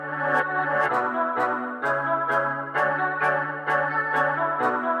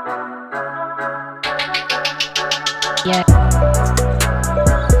Yeah.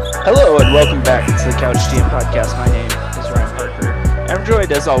 Hello and welcome back to the Couch GM podcast. My name is Ryan Parker, and I'm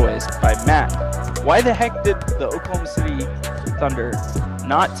joined as always by Matt. Why the heck did the Oklahoma City Thunder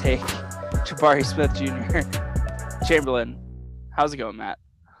not take Jabari Smith Jr. Chamberlain? How's it going, Matt?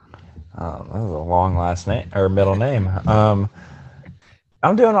 That was a long last name or middle name. I'm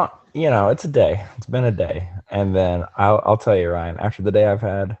doing, it's a day. It's been a day, and then I'll tell you, Ryan. After the day I've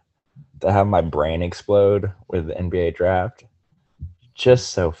had, to have my brain explode with the NBA draft,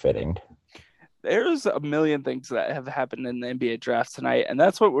 just so fitting. There's a million things that have happened in the NBA draft tonight, and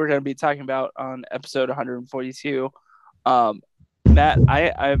that's what we're going to be talking about on episode 142. Matt,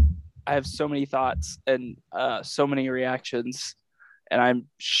 I have so many thoughts and so many reactions, and I'm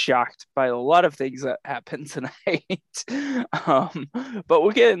shocked by a lot of things that happened tonight. But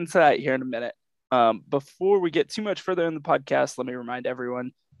we'll get into that here in a minute. Before we get too much further in the podcast, let me remind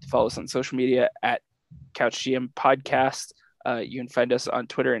everyone to follow us on social media at CouchGM Podcast. You can find us on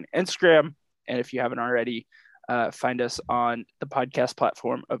Twitter and Instagram. And if you haven't already, find us on the podcast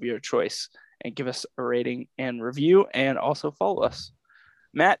platform of your choice and give us a rating and review, and also follow us.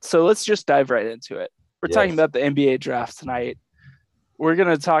 Matt, so let's just dive right into it. We're talking about the NBA draft tonight. We're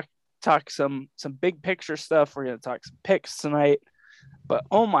going to talk some big picture stuff. We're going to talk some picks tonight. But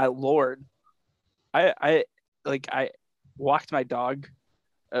oh my Lord, I walked my dog,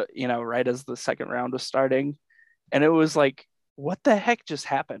 right as the second round was starting. And it was like, what the heck just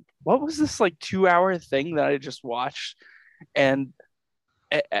happened? What was this 2-hour thing that I just watched? And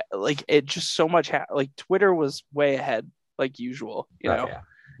it just so much, Twitter was way ahead like usual, know? Yeah.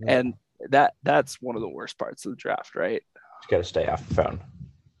 And that's one of the worst parts of the draft, right? Just got to stay off the phone.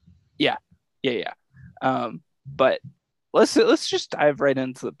 Yeah. But let's just dive right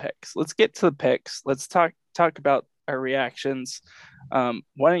into the picks. Let's get to the picks. Let's talk about our reactions. Why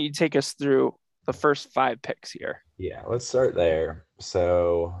don't you take us through the first 5 picks here? Yeah, let's start there.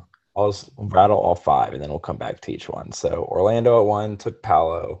 So I'll rattle all 5, and then we'll come back to each one. So Orlando at 1 took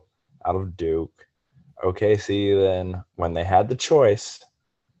Paolo out of Duke. OKC then, when they had the choice,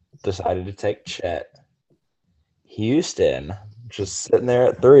 decided to take Chet. Houston, just sitting there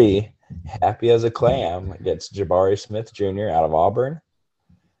at 3, happy as a clam, gets Jabari Smith Jr. out of Auburn.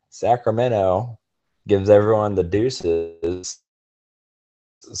 Sacramento gives everyone the deuces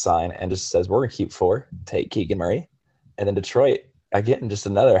sign and just says, we're going to keep 4, take Keegan Murray. And then Detroit, again, just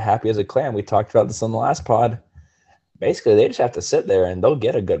another happy as a clam. We talked about this on the last pod. Basically, they just have to sit there and they'll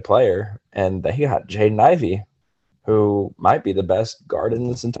get a good player. And they got Jaden Ivey, who might be the best guard in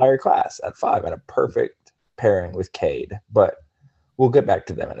this entire class at 5, and a perfect pairing with Cade. But we'll get back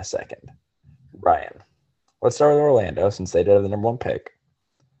to them in a second. Ryan, let's start with Orlando since they did have the number 1 pick.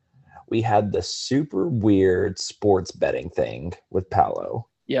 We had the super weird sports betting thing with Paolo.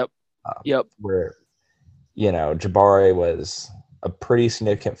 Yep. Where, Jabari was a pretty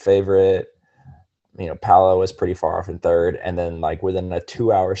significant favorite. Paolo was pretty far off in 3rd. And then, within a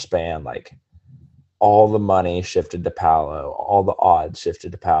 2-hour span, all the money shifted to Paolo. All the odds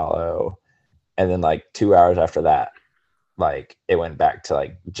shifted to Paolo. And then, 2 hours after that, it went back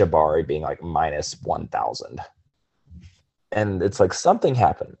to, Jabari being, minus 1,000. And it's something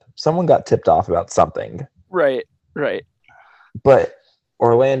happened. Someone got tipped off about something. Right. But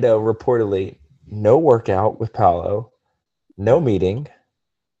Orlando reportedly no workout with Paolo, no meeting,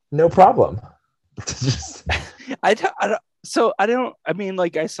 no problem. I saw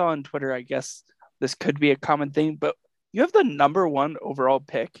on Twitter, I guess this could be a common thing, but you have the number 1 overall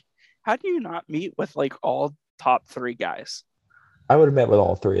pick. How do you not meet with all top 3 guys? I would have met with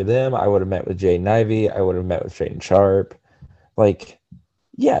all 3 of them. I would have met with Jaden Ivey. I would have met with Shaedon Sharpe.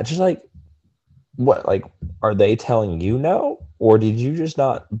 What? Are they telling you no? Or did you just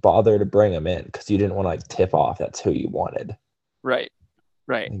not bother to bring them in because you didn't want to tip off that's who you wanted? Right.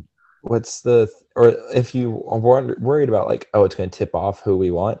 Or if you are worried about it's going to tip off who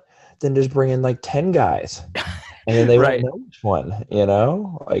we want, then just bring in 10 guys. And then they won't know which one,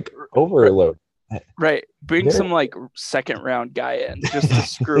 overload. Right. Bring some second round guy in just to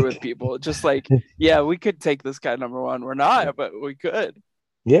screw with people. Just we could take this guy number 1. We're not, but we could.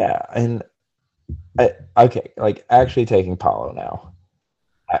 Yeah. And actually taking Paolo now.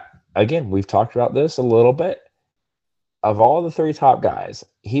 Again, we've talked about this a little bit. Of all the 3 top guys,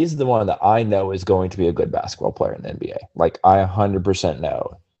 he's the one that I know is going to be a good basketball player in the NBA. I 100%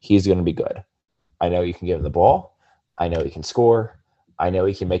 know he's going to be good. I know you can give him the ball. I know he can score. I know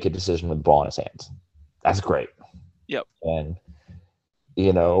he can make a decision with the ball in his hands. That's great. Yep. And,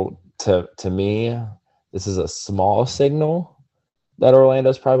 to me, this is a small signal that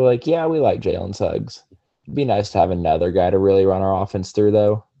Orlando's probably we like Jalen Suggs. It'd be nice to have another guy to really run our offense through,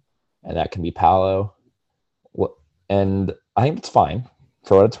 though, and that can be Paolo. And I think it's fine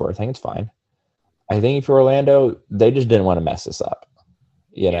for what it's worth. I think it's fine. I think if you're Orlando, they just didn't want to mess this up,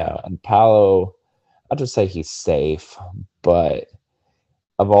 Yeah. And Paolo, I'll just say he's safe, but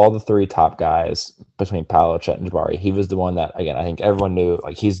of all the three top guys between Paolo, Chet, and Jabari, he was the one that, again, I think everyone knew,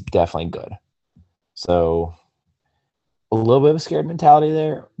 like, he's definitely good. So a little bit of a scared mentality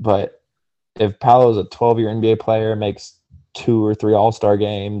there, but if Paolo's a 12-year NBA player, makes 2 or 3 All-Star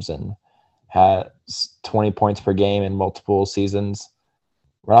games, and has 20 points per game in multiple seasons,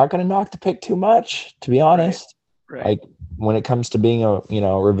 we're not going to knock the pick too much, to be Right. honest. Right. Like, when it comes to being a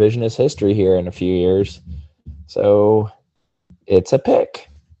revisionist history here in a few years, so it's a pick.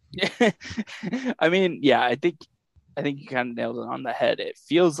 I mean, yeah, I think you kind of nailed it on the head. It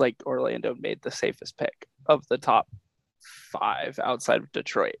feels like Orlando made the safest pick of the top 5 outside of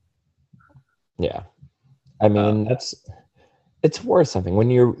Detroit. Yeah, I Uh, mean it's worth something when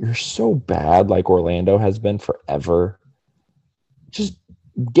you're so bad like Orlando has been forever. Just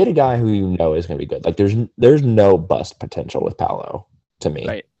get a guy who you know is going to be good. Like there's no bust potential with Paolo to me.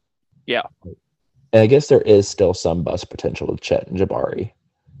 right. Yeah. And I guess there is still some bust potential with Chet and Jabari.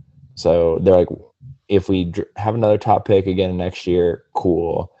 So they're like, if we have another top pick again next year,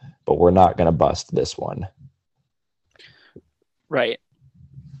 cool, but we're not going to bust this one. Right.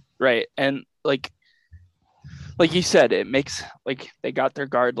 Right. And like you said, it makes like they got their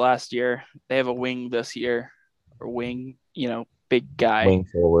guard last year. They have a wing this year, or wing, big guy, Wing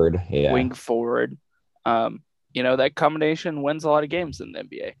forward, yeah. wing forward. That combination wins a lot of games in the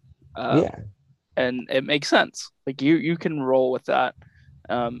NBA. Yeah. And it makes sense. Like you can roll with that.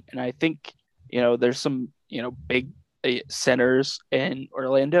 And I think there's some big centers in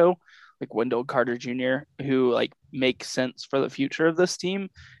Orlando, like Wendell Carter Jr., who like make sense for the future of this team.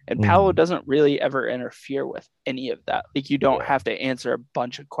 And Paolo Mhm. doesn't really ever interfere with any of that. Like you don't Yeah. have to answer a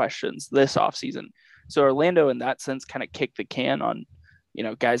bunch of questions this offseason. So Orlando, in that sense, kind of kicked the can on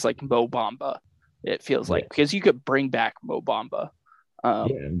guys like Mo Bamba. It feels Yeah. like because you could bring back Mo Bamba. Yeah,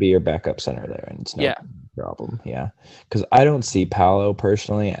 and be your backup center there, and it's no Yeah, problem. Yeah, because I don't see Paolo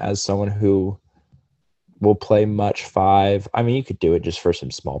personally as someone who will play much five. I mean, you could do it just for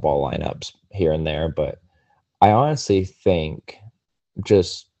some small ball lineups here and there, but I honestly think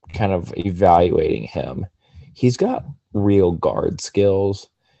just kind of evaluating him, he's got real guard skills.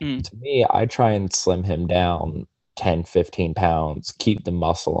 mm, To me, I try and slim him down 10, 15 pounds, keep the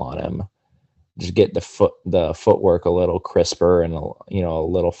muscle on him, just get the footwork a little crisper and a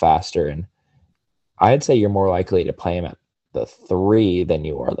little faster. And I'd say you're more likely to play him at the 3 than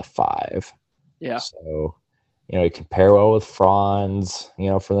you are the 5. yeah, So, you can pair well with Franz,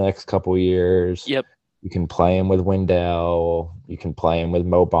 for the next couple years. yep. You can play him with Wendell. You can play him with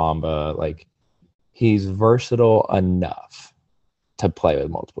Mo Bamba. Like, he's versatile enough to play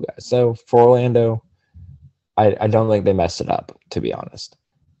with multiple guys. So for Orlando, I don't think they messed it up, to be honest.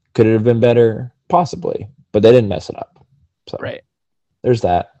 Could it have been better? Possibly, but they didn't mess it up. So Right. there's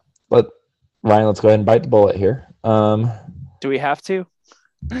that. But Ryan, let's go ahead and bite the bullet here. Do we have to?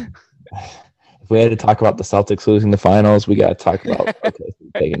 If we had to talk about the Celtics losing the finals, we got to talk about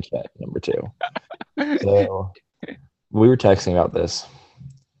taking Chet number 2. So we were texting about this.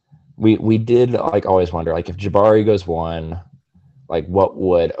 We did like always wonder like if Jabari goes 1, like what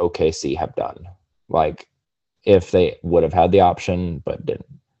would OKC have done? Like if they would have had the option but didn't.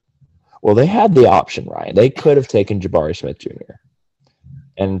 Well, they had the option, Ryan. They could have taken Jabari Smith Jr.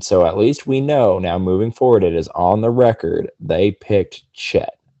 And so at least we know now moving forward, it is on the record, they picked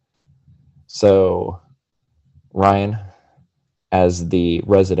Chet. So, Ryan, as the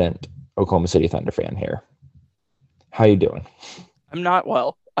resident Oklahoma City Thunder fan here, how you doing? I'm not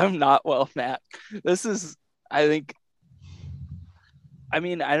well. I'm not well, Matt. This is, I think, I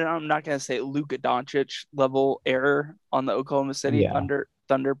mean, I'm not going to say Luka Doncic level error on the Oklahoma City Yeah.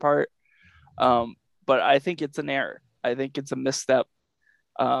 Thunder part, but I think it's an error. I think it's a misstep.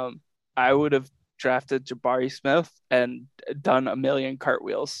 I would have drafted Jabari Smith and done a million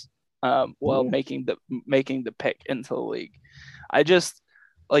cartwheels while Yeah. making the pick into the league. I just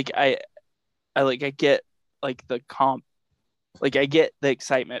like I get like the comp, like I get the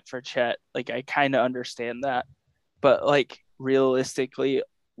excitement for Chet. Like I kind of understand that, but like realistically,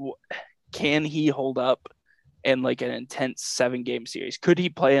 can he hold up in like an intense 7-game series? Could he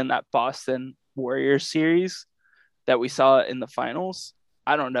play in that Boston Warriors series that we saw in the finals?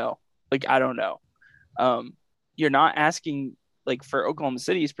 I don't know. Like I don't know. You're not asking, like, for Oklahoma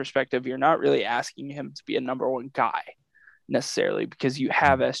City's perspective, you're not really asking him to be a number 1 guy necessarily because you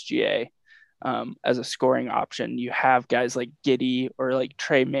have SGA as a scoring option. You have guys like Giddy or like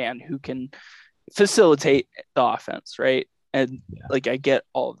Trey Mann who can facilitate the offense, right? And Yeah. like I get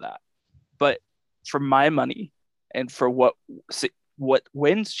all of that, but for my money, And for what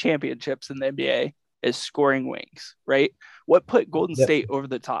wins championships in the NBA is scoring wings, right? What put Golden State over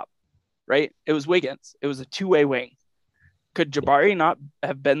the top, right? It was Wiggins. It was a two-way wing. Could Jabari not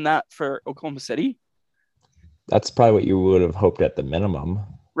have been that for Oklahoma City? That's probably what you would have hoped at the minimum.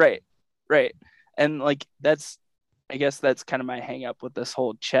 Right. And like I guess that's kind of my hang up with this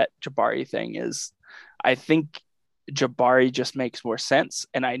whole Chet Jabari thing is I think Jabari just makes more sense.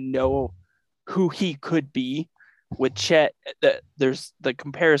 And I know who he could be with Chet. There's the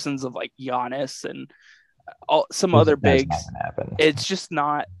comparisons of like Giannis and some other bigs. It's just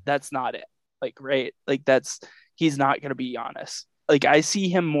not, that's not it. Like, right. Like he's not going to be Giannis. Like I see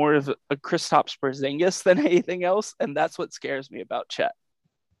him more of a Kristaps Porzingis than anything else. And that's what scares me about Chet.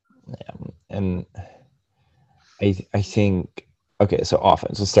 Yeah. And I think, okay, so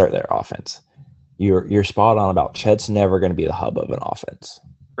offense, let's start there. Offense. You're spot on about Chet's never going to be the hub of an offense.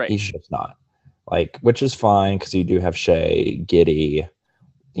 Right. He's just not. Like, which is fine because you do have Shea, Giddey,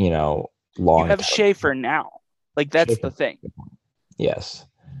 long. You have Shea for now. Like, that's the thing. Yes.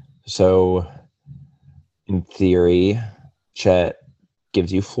 So, in theory, Chet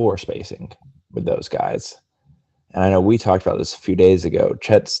gives you floor spacing with those guys. And I know we talked about this a few days ago.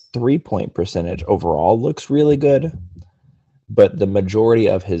 Chet's 3-point percentage overall looks really good, but the majority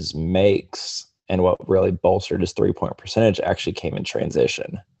of his makes and what really bolstered his 3-point percentage actually came in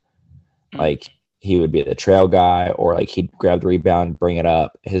transition. Like he would be the trail guy, or like he'd grab the rebound, bring it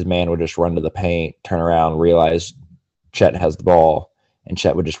up. His man would just run to the paint, turn around, realize Chet has the ball, and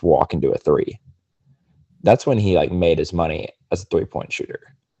Chet would just walk into a three. That's when he like made his money as a 3-point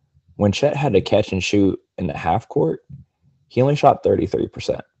shooter. When Chet had to catch and shoot in the half court, he only shot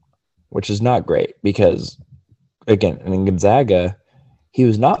 33%, which is not great because, again, in Gonzaga, he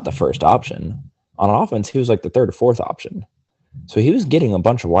was not the first option. On offense, he was like the third or fourth option. So he was getting a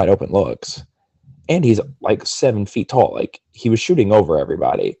bunch of wide open looks. And he's like 7 feet tall. Like he was shooting over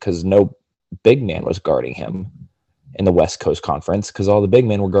everybody because no big man was guarding him in the West Coast Conference because all the big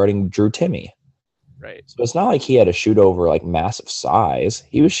men were guarding Drew Timme. Right. So it's not like he had to shoot over like massive size.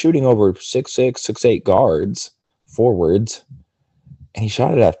 He was shooting over 6'6", 6'8" guards, forwards, and he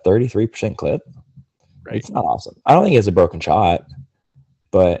shot it at 33% clip. Right. It's not awesome. I don't think he has a broken shot,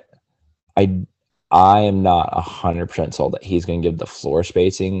 but I am not 100% sold that he's going to give the floor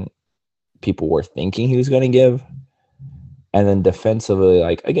spacing people were thinking he was going to give. And then defensively,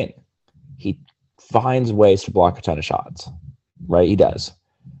 like, again, he finds ways to block a ton of shots, right? He does.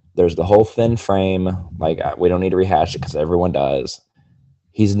 There's the whole thin frame. Like, we don't need to rehash it because everyone does.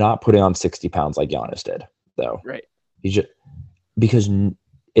 He's not putting on 60 pounds like Giannis did, though. Right. He's just because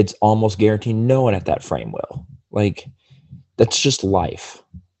it's almost guaranteed no one at that frame will. Like, that's just life.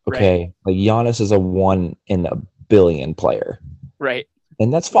 Okay. Right. Like, Giannis is a 1 in a billion player. Right.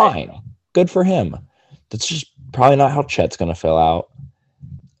 And that's fine. Right. Good for him. That's just probably not how Chet's going to fill out.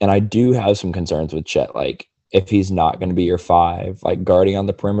 And I do have some concerns with Chet. Like, if he's not going to be your 5, like guarding on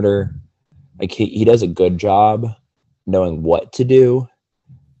the perimeter, like he does a good job knowing what to do.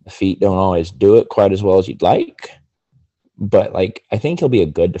 The feet don't always do it quite as well as you'd like. But, like, I think he'll be a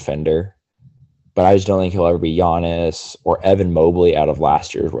good defender. But I just don't think he'll ever be Giannis or Evan Mobley out of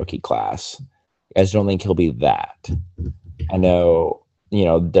last year's rookie class. I just don't think he'll be that. I know,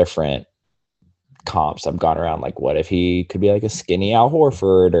 different comps I've gone around, like, what if he could be like a skinny Al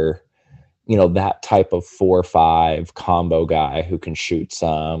Horford or, that type of 4-5 combo guy who can shoot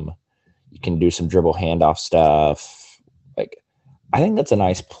some, you can do some dribble handoff stuff. Like, I think that's a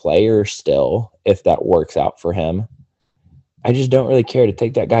nice player still if that works out for him. I just don't really care to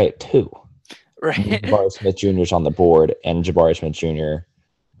take that guy at 2. Right. Jabari Smith Jr. is on the board, and Jabari Smith Jr.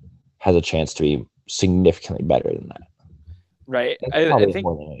 has a chance to be significantly better than that. Right. I think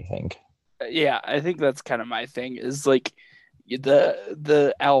more than anything. Yeah, I think that's kind of my thing is like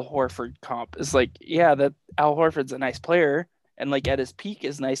the Al Horford comp is like, yeah, that Al Horford's a nice player and like at his peak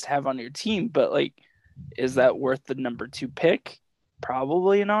is nice to have on your team, but like, is that worth the number 2 pick?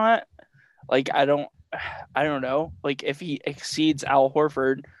 Probably not. Like, I don't know. Like, if he exceeds Al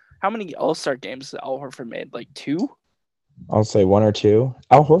Horford, how many All-Star games has Al Horford made? Like 2? I'll say 1 or 2.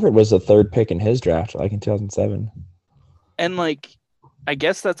 Al Horford was the 3rd pick in his draft, like in 2007. And like, I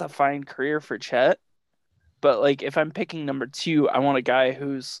guess that's a fine career for Chet. But like, if I'm picking number 2, I want a guy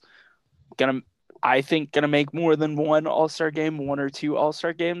who's gonna make more than 1 All-Star game, 1 or 2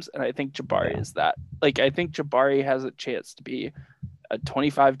 All-Star games, and I think Jabari is that. Like, I think Jabari has a chance to be a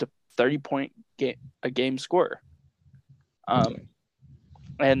 25 to 30 point game scorer.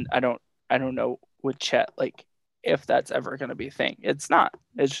 And I don't know with Chet, like, if that's ever going to be a thing. It's not.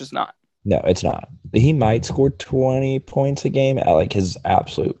 It's just not. No, it's not. He might score 20 points a game at like his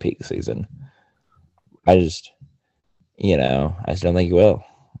absolute peak season. I just don't think he will,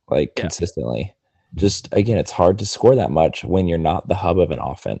 like, Yeah. consistently. Just, again, it's hard to score that much when you're not the hub of an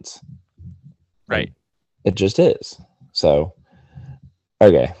offense. Right. Like, it just is. So,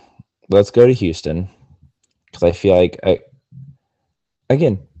 okay, let's go to Houston because I feel like,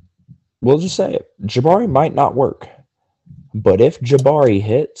 again, we'll just say it. Jabari might not work, but if Jabari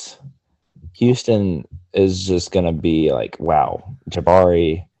hits, Houston is just going to be like, wow,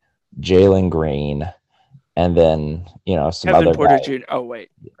 Jabari, Jalen Green, and then, some Kevin other Porter guy. Jr. Oh wait.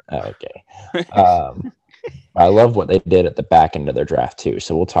 Okay. I love what they did at the back end of their draft too.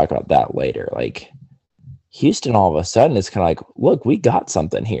 So we'll talk about that later. Like, Houston all of a sudden is kind of like, look, we got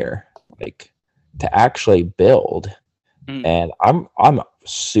something here, like, to actually build. And I'm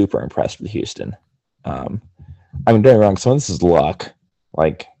super impressed with Houston. I mean, don't get me wrong, some of this is luck.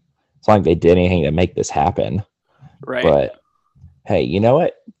 Like, it's not like they did anything to make this happen. Right. But hey, you know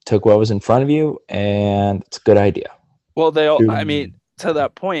what? Took what was in front of you, and it's a good idea. Well, I mean, to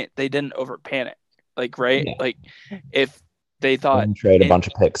that point, they didn't over panic. Like, right? Yeah. Like, if they thought trade a bunch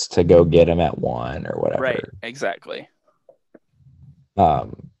of picks to go get him at 1 or whatever. Right, exactly.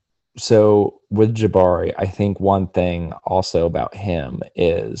 So with Jabari, I think one thing also about him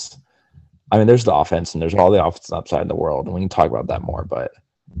is, I mean, there's the offense and there's all the offense upside in the world, and we can talk about that more. But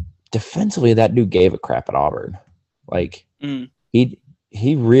defensively, that dude gave a crap at Auburn. Like,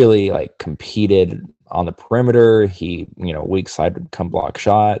 he really, like, competed on the perimeter. He, weak side would come block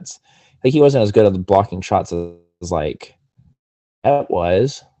shots. Like, he wasn't as good at blocking shots as like that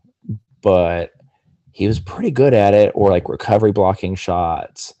was, but he was pretty good at it, or like recovery blocking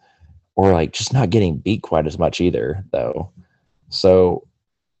shots, or like just not getting beat quite as much either, though. So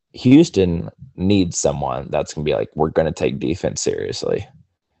Houston needs someone that's going to be like, we're going to take defense seriously.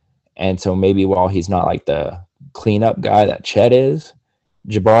 And so maybe while he's not like the cleanup guy that Chet is,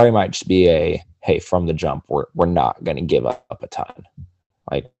 Jabari might just be hey, from the jump, we're not going to give up a ton.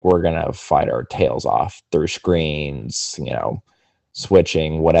 Like, we're going to fight our tails off through screens,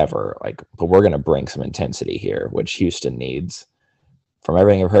 switching, whatever. Like, but we're going to bring some intensity here, which Houston needs. From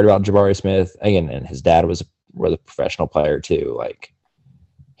everything I've heard about Jabari Smith, again, and his dad was a professional player too. Like,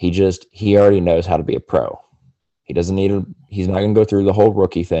 he already knows how to be a pro. He's not going to go through the whole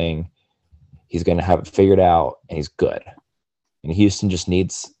rookie thing. He's going to have it figured out, and he's good. And Houston just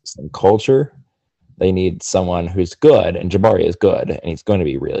needs some culture. They need someone who's good, and Jabari is good, and he's going to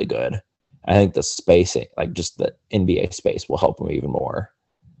be really good. I think the spacing, like just the NBA space, will help him even more.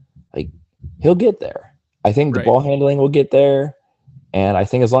 Like, he'll get there. I think the ball handling will get there. And I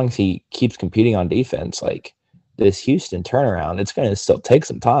think as long as he keeps competing on defense, like, this Houston turnaround, it's going to still take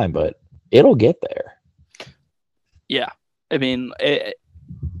some time, but it'll get there. Yeah. I mean,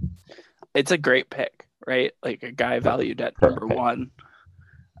 it's a great pick, right? Like, a guy valued at number 1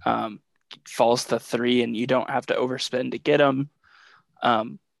 falls to 3, and you don't have to overspend to get him.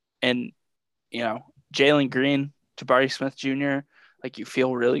 And, Jalen Green, Jabari Smith Jr., like, you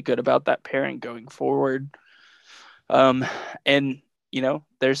feel really good about that pairing going forward. And,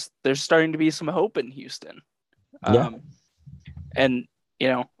 there's starting to be some hope in Houston. And,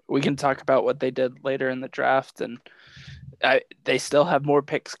 we can talk about what they did later in the draft, and they still have more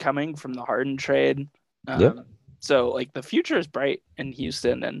picks coming from the Harden trade. So, like, the future is bright in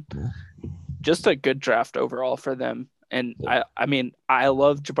Houston, and just a good draft overall for them. And I mean, I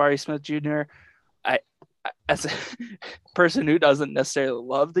love Jabari Smith Jr. As a person who doesn't necessarily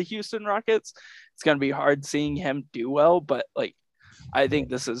love the Houston Rockets, it's going to be hard seeing him do well, but, like, I think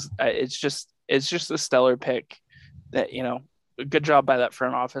this is, it's just a stellar pick that, a good job by that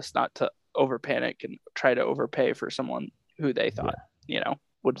front office not to over panic and try to overpay for someone who they thought,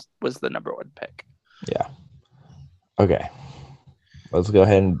 was the number 1 pick. Yeah. Okay. Let's go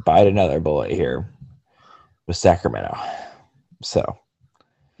ahead and bite another bullet here with Sacramento. So,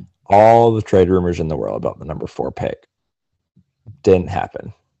 all the trade rumors in the world about the number 4 pick didn't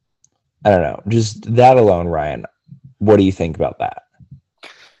happen. I don't know. Just that alone, Ryan, what do you think about that?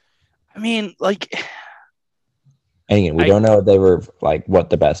 I mean, like, and again, we don't know if they were, like, what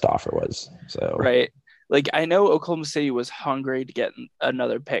the best offer was. So, right. Like, I know Oklahoma City was hungry to get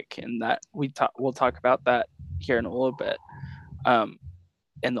another pick, and that we'll talk about that here in a little bit.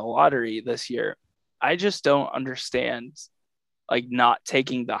 In the lottery this year, I just don't understand, like, not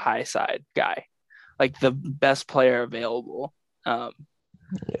taking the high side guy, like the best player available.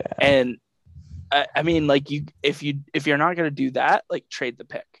 And I mean, like, if you're not going to do that, like, trade the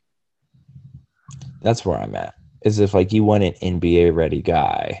pick. That's where I'm at. Is if, like, you want an NBA ready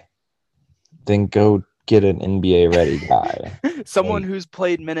guy, then go get an NBA ready guy. Someone who's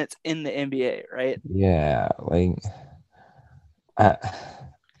played minutes in the NBA, right? Yeah, like, I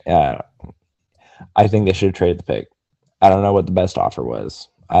think they should trade the pick. I don't know what the best offer was.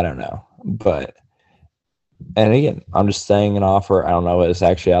 I don't know. But, and again, I'm just saying an offer. I don't know what is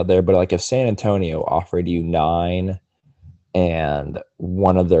actually out there. But like if San Antonio offered you 9 and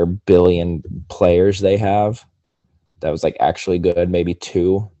one of their billion players they have that was like actually good, maybe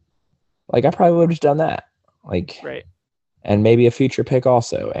 2, like I probably would have just done that. Like, Right. and maybe a future pick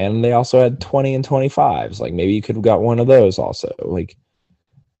also. And they also had 20 and 25s. Like maybe you could have got one of those also. Like,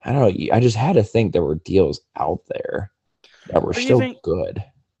 I don't know. I just had to think there were deals out there that were still good.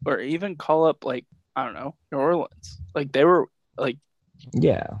 Or even call up like, I don't know, New Orleans. Like they were like,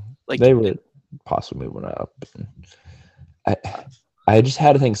 yeah, like they were possibly moving up. I just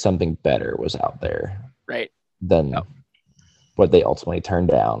had to think something better was out there, right, than what they ultimately turned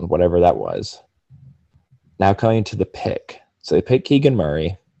down, whatever that was. Now coming to the pick, so they picked Keegan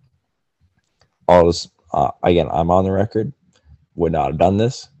Murray. Again, I'm on the record, would not have done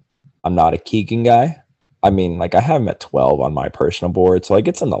this. I'm not a Keegan guy. I mean, like I have him at 12 on my personal board, so like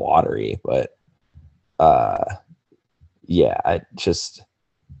it's in the lottery. But yeah,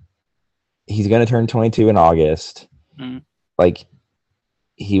 he's gonna turn 22 in August. Like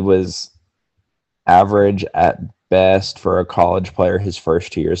he was average at best for a college player his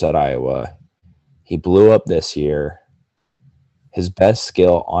first 2 years at Iowa. He blew up this year. His best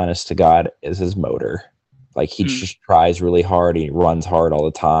skill, honest to God, is his motor. Like he just tries really hard. He runs hard all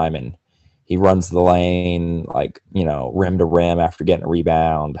the time, and he runs the lane like, rim to rim after getting a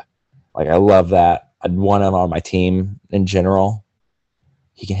rebound. Like I love that. I'd want him on my team in general.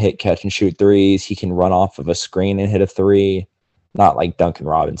 He can hit, catch, and shoot threes. He can run off of a screen and hit a 3. Not like Duncan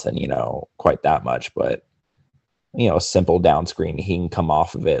Robinson, quite that much, but a simple down screen. He can come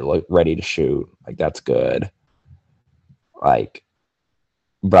off of it, look ready to shoot. Like that's good. Like,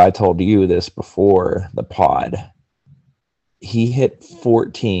 but I told you this before the pod. He hit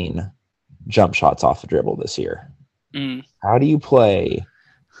 14 jump shots off the dribble this year. How do you play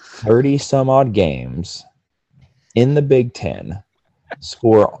 30 some odd games in the Big Ten,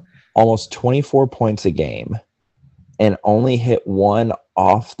 score almost 24 points a game, and only hit 1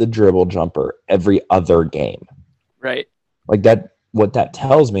 off the dribble jumper every other game? Right. Like that, what that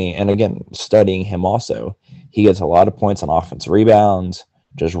tells me, and again, studying him also, he gets a lot of points on offensive rebounds,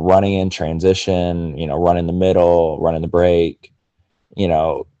 just running in transition, running the middle, running the break,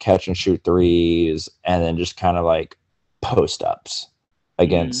 catch and shoot threes, and then just kind of like post ups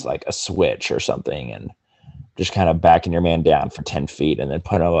against like a switch or something, and just kind of backing your man down for 10 feet and then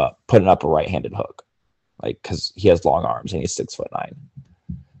putting up a right-handed hook. Like, cause he has long arms and he's 6'9",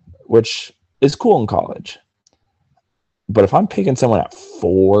 which is cool in college. But if I'm picking someone at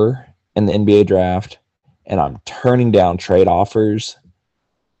 4 in the NBA draft and I'm turning down trade offers,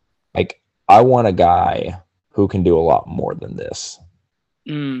 like I want a guy who can do a lot more than this.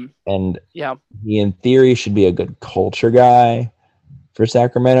 And yeah, he in theory should be a good culture guy for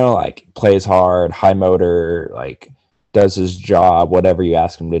Sacramento. Like plays hard, high motor, like does his job, whatever you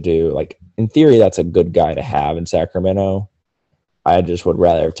ask him to do. Like in theory, that's a good guy to have in Sacramento. I just would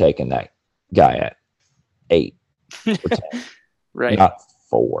rather have taken that guy at 8 or 10, right? Not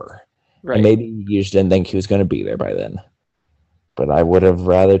 4. Right. And maybe you just didn't think he was going to be there by then. But I would have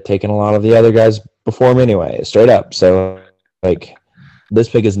rather taken a lot of the other guys before him anyway, straight up. So, like, this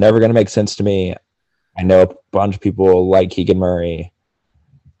pick is never going to make sense to me. I know a bunch of people like Keegan Murray.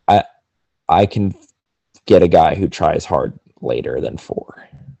 I can get a guy who tries hard later than 4.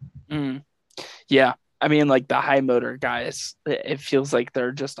 Yeah. I mean, like the high motor guys, it feels like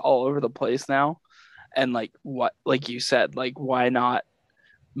they're just all over the place now. And like like you said, like why not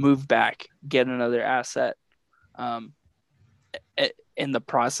move back, get another asset in the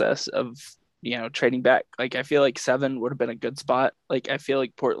process of, trading back. Like I feel like 7 would have been a good spot. Like I feel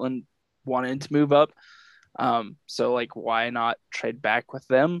like Portland wanted to move up. So like why not trade back with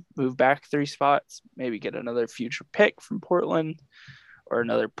them, move back 3 spots, maybe get another future pick from Portland or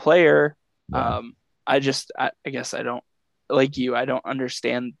another player. Yeah. I guess I don't, like you, I don't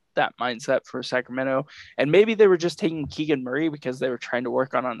understand that mindset for Sacramento. And maybe they were just taking Keegan Murray because they were trying to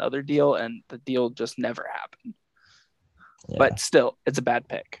work on another deal and the deal just never happened. Yeah. But still, it's a bad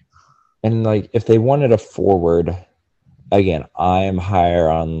pick. And like if they wanted a forward, again, I'm higher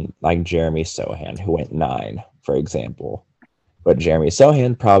on like Jeremy Sohan, who went 9, for example. But Jeremy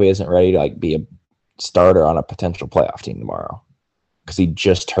Sohan probably isn't ready to like be a starter on a potential playoff team tomorrow because he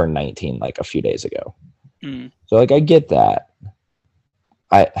just turned 19 like a few days ago. So like I get that.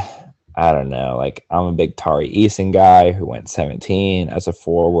 I don't know. Like I'm a big Tari Eason guy who went 17 as a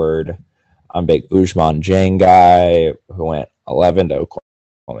forward. I'm a big Ousmane Dieng guy who went 11 to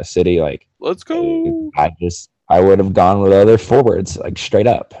Oklahoma City. Like let's go. I would have gone with other forwards, like straight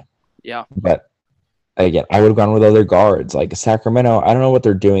up. Yeah. But again, I would have gone with other guards. Like Sacramento, I don't know what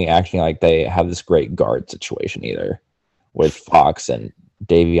they're doing, acting like they have this great guard situation either with Fox and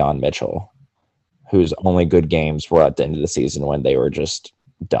Davion Mitchell, whose only good games were at the end of the season when they were just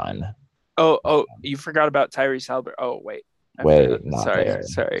done. Oh, you forgot about Tyrese Halliburton. Oh, wait. Not Sorry. there.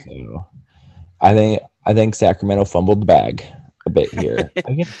 So I think Sacramento fumbled the bag a bit here.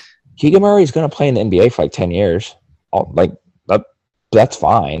 Again, Keegan Murray is going to play in the NBA for like 10 years. That's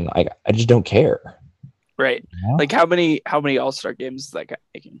fine. I just don't care. Right. Yeah. Like how many All-Star games is that guy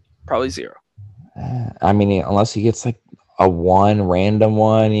making? Probably 0. I mean, unless he gets like a random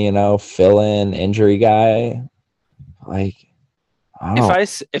one, fill-in injury guy. Like, I don't know.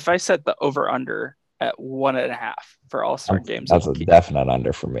 If I set the over/under at 1.5 for All-Star games, That's a definite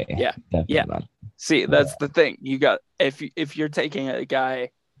under for me. Yeah. Definite under. See, that's the thing. You got if you're taking a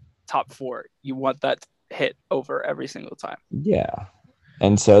guy top 4, you want that hit over every single time. Yeah.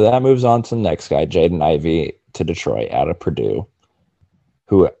 And so that moves on to the next guy, Jaden Ivey to Detroit out of Purdue,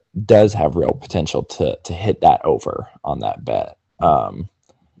 who does have real potential to hit that over on that bet.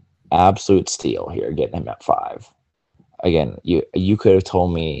 Absolute steal here, getting him at 5. Again, you could have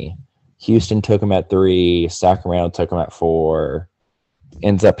told me Houston took him at 3, Sacramento took him at 4,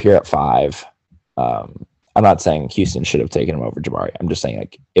 ends up here at 5. I'm not saying Houston should have taken him over Jabari. I'm just saying,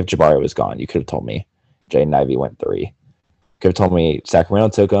 like, if Jabari was gone, you could have told me Jaden Ivey went 3. Could have told me Sacramento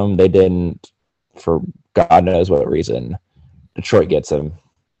took him. They didn't, for God knows what reason. Detroit gets him.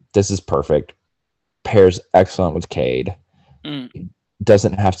 This is perfect. Pairs excellent with Cade.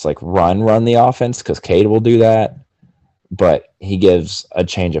 Doesn't have to like run the offense because Cade will do that. But he gives a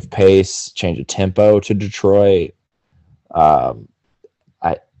change of pace, change of tempo to Detroit. I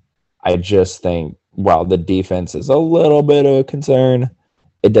just think while the defense is a little bit of a concern,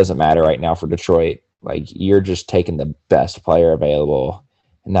 it doesn't matter right now for Detroit. Like, you're just taking the best player available,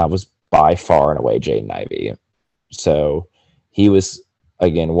 and that was by far and away Jaden Ivey. So he was,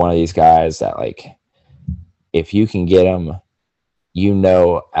 again, one of these guys that, like, if you can get him, you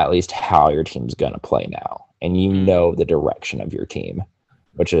know at least how your team's going to play now, and you know the direction of your team,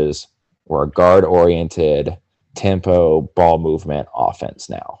 which is we're a guard-oriented, tempo, ball movement offense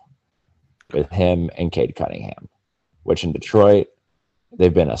now with him and Cade Cunningham, which in Detroit,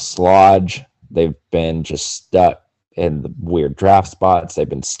 they've been a slodge. They've been just stuck in the weird draft spots. They've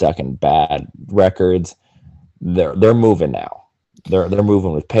been stuck in bad records. They're moving now. They're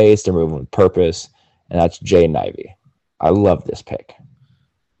moving with pace. They're moving with purpose, and that's Jaden Ivey. I love this pick.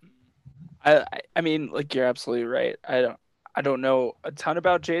 I mean, like, you're absolutely right. I don't know a ton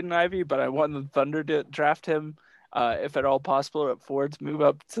about Jaden Ivey, but I want the Thunder to draft him, if at all possible, at 4 to move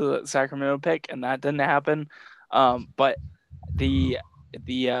up to the Sacramento pick, and that didn't happen. But the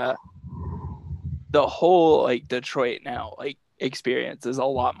whole like Detroit now like experience is a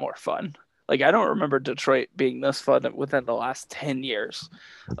lot more fun. Like, I don't remember Detroit being this fun within the last 10 years.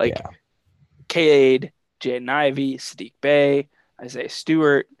 Like, Cade, Jaden Ivey, Sadiq Bey, Isaiah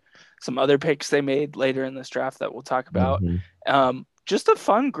Stewart, some other picks they made later in this draft that we'll talk about. Just a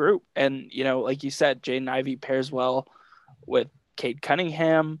fun group. And, like you said, Jaden Ivey pairs well with Cade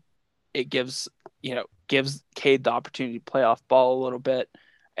Cunningham. It gives Cade the opportunity to play off ball a little bit.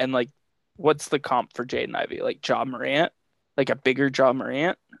 And, like, what's the comp for Jaden Ivey? Like Ja Morant? Like a bigger Ja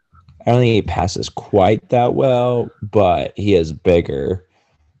Morant? I don't think he passes quite that well, but he is bigger.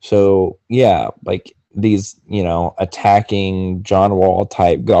 So, yeah, like these, attacking John Wall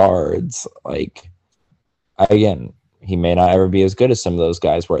type guards, like, again, he may not ever be as good as some of those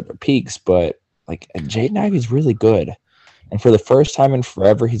guys were at their peaks, but like Jaden Ivey's really good. And for the first time in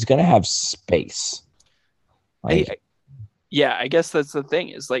forever, he's going to have space. Like, I guess that's the thing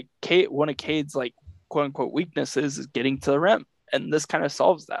is like one of Cade's like quote unquote weaknesses is getting to the rim. And this kind of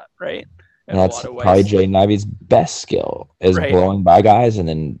solves that, right? And that's probably Jaden Ivey's best skill is blowing by guys and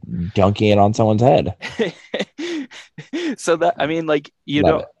then dunking it on someone's head. So that, I mean, like,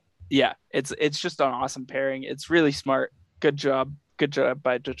 yeah, it's just an awesome pairing. It's really smart. Good job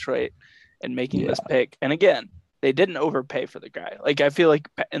by Detroit in making this pick. And again, they didn't overpay for the guy. Like, I feel like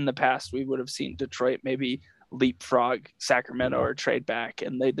in the past we would have seen Detroit maybe leapfrog Sacramento or trade back,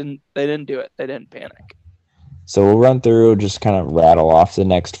 and they didn't do it. They didn't panic. So we'll run through, just kind of rattle off the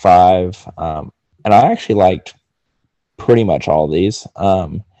next 5. And I actually liked pretty much all of these.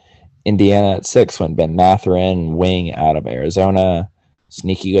 Indiana at 6 went Ben Mathurin, wing out of Arizona.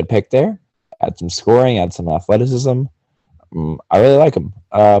 Sneaky good pick there. Add some scoring, add some athleticism. I really like him.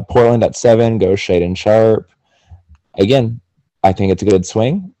 Portland at 7 goes Shaedon Sharpe. Again, I think it's a good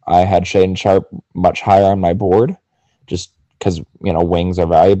swing. I had Shaedon Sharpe much higher on my board just because, wings are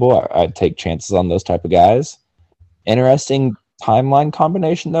valuable. I'd take chances on those type of guys. Interesting timeline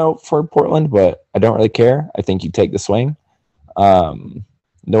combination though for Portland, but I don't really care. I think you take the swing.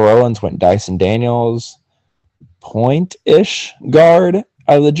 New Orleans went Dyson Daniels, point-ish guard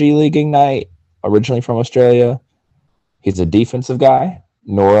out of the G League Ignite, originally from Australia. He's a defensive guy.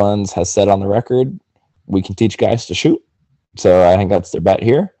 New Orleans has said on the record, we can teach guys to shoot. So I think that's their bet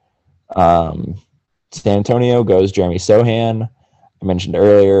here. San Antonio goes Jeremy Sohan. I mentioned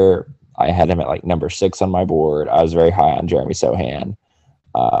earlier, I had him at like number 6 on my board. I was very high on Jeremy Sohan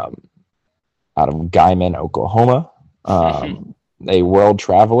out of Guyman, Oklahoma. A world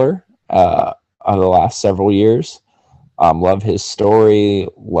traveler of the last several years. Love his story.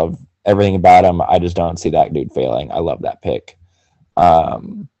 Love everything about him. I just don't see that dude failing. I love that pick.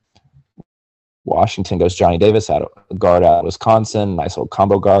 Washington goes Johnny Davis, guard out of Wisconsin. Nice little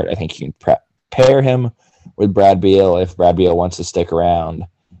combo guard. I think you can pair him with Brad Beal if Brad Beal wants to stick around.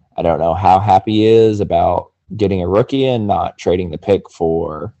 I don't know how happy he is about getting a rookie and not trading the pick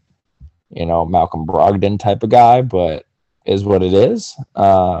for, Malcolm Brogdon type of guy, but is what it is.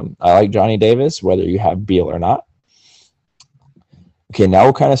 I like Johnny Davis, whether you have Beal or not. Okay, now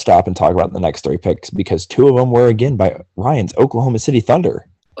we'll kind of stop and talk about the next 3 picks because 2 of them were, again, by Ryan's Oklahoma City Thunder.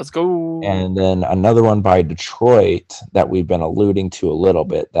 Let's go. And then another one by Detroit that we've been alluding to a little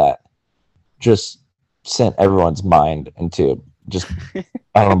bit that just sent everyone's mind into just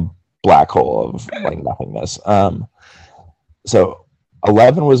a black hole of like nothingness. So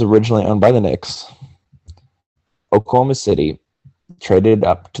 11 was originally owned by the Knicks. Oklahoma City traded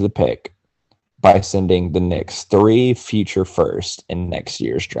up to the pick by sending the Knicks 3 future firsts in next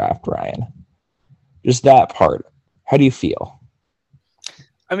year's draft, Ryan. Just that part. How do you feel?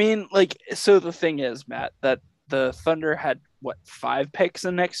 I mean, so the thing is, Matt, that the Thunder had 5 picks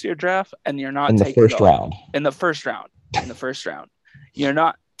in next year's draft, and you're not in the taking first round. In the first round, you're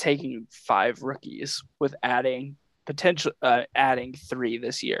not taking 5 rookies with adding 3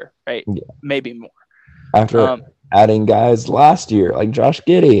 this year, right? Yeah. Maybe more. After adding guys last year, like Josh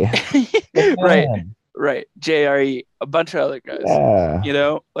Giddey. Right. JRE, a bunch of other guys. Yeah.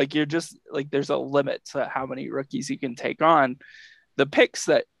 You're just there's a limit to how many rookies you can take on. The picks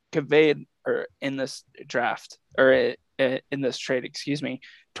that conveyed or in this draft or in this trade,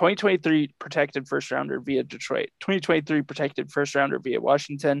 2023 protected first rounder via Detroit, 2023 protected first rounder via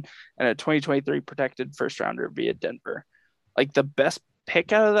Washington, and a 2023 protected first rounder via Denver. The best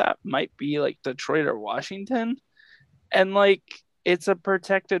pick out of that might be Detroit or Washington, and it's a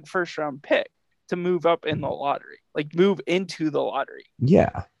protected first round pick to move up in the lottery, move into the lottery.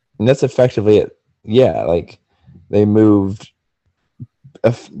 Yeah, and that's effectively it. Yeah, they moved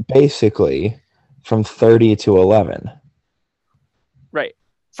basically from 30 to 11. Right.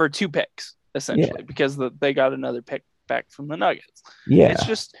 For 2 picks, essentially, because they got another pick back from the Nuggets. Yeah. It's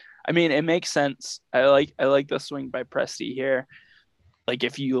just, it makes sense. I like the swing by Presti here.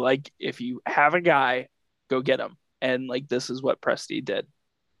 If you have a guy, go get him. And this is what Presti did,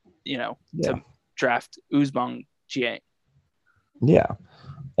 to draft Ousmane Dieng. Yeah.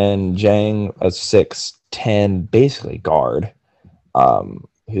 And Dieng, a 6'10", basically guard,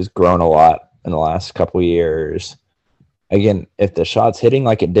 who's grown a lot in the last couple of years. Again, if the shot's hitting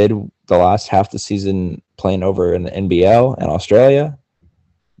like it did the last half the season playing over in the NBL and Australia,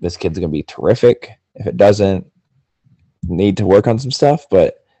 this kid's going to be terrific. If it doesn't, need to work on some stuff,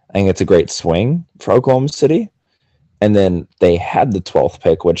 but I think it's a great swing for Oklahoma City. And then they had the 12th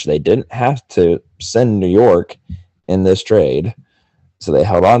pick, which they didn't have to send New York in this trade. So they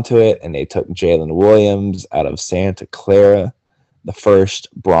held on to it, and they took Jalen Williams out of Santa Clara, the first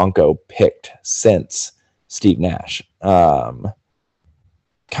Bronco picked since Steve Nash. Kind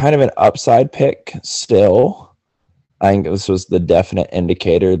of an upside pick still. I think this was the definite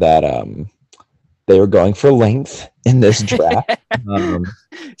indicator that they were going for length in this draft.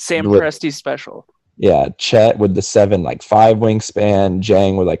 Sam Presti special. Yeah, Chet with the 7'5" wingspan,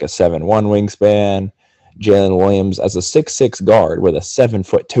 Dieng with a 7'1" wingspan, Jalen Williams as a 6'6" guard with a 7'2"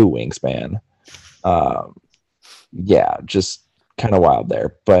 wingspan. Yeah, just kind of wild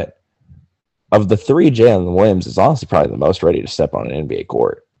there. But of the 3, Jalen Williams is honestly probably the most ready to step on an NBA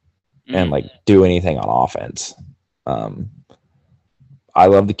court and do anything on offense. I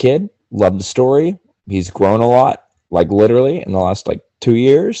love the kid, love the story. He's grown a lot, literally in the last 2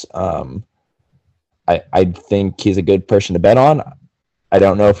 years. I think he's a good person to bet on. I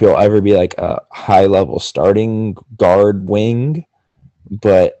don't know if he'll ever be a high level starting guard wing,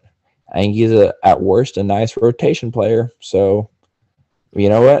 but I think he's at worst a nice rotation player. So you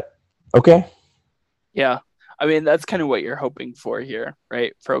know what? Okay. Yeah. That's kind of what you're hoping for here,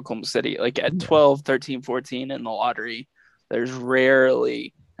 right? For Oklahoma City, at 12, 13, 14 in the lottery, there's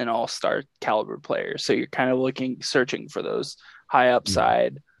rarely an all-star caliber player. So you're kind of searching for those high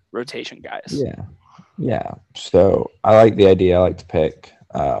upside rotation guys. Yeah. So I like the idea. I like to pick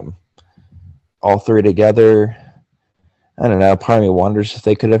all three together. I don't know. Part of me wonders if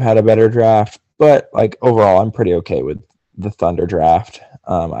they could have had a better draft, but like overall, I'm pretty okay with the Thunder draft.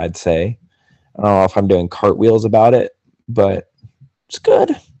 I'd say. I don't know if I'm doing cartwheels about it, but it's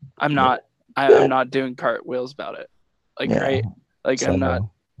good. I'm not. I'm not doing cartwheels about it. Right? Like so, I'm not.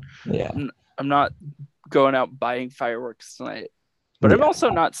 Yeah. I'm not going out buying fireworks tonight, but I'm also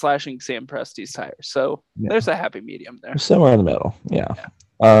not slashing Sam Presti's tires. So there's a happy medium there. Somewhere in the middle. Yeah.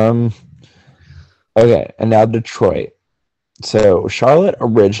 Okay, and now Detroit. So Charlotte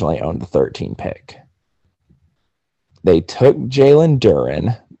originally owned the 13 pick. They took Jalen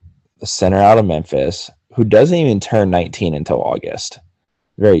Duren, the center out of Memphis, who doesn't even turn 19 until August.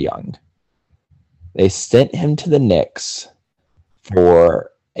 Very young. They sent him to the Knicks for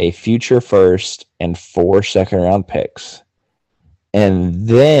a future first and 4 second-round picks. And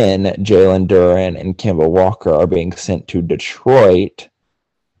then Jalen Duren and Kemba Walker are being sent to Detroit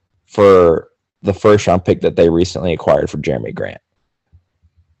for the first-round pick that they recently acquired for Jeremy Grant.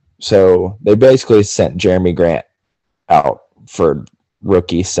 So they basically sent Jeremy Grant out for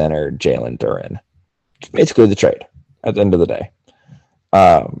rookie center Jalen Duren. Basically the trade at the end of the day.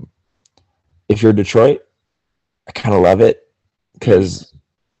 If you're Detroit, I kind of love it because,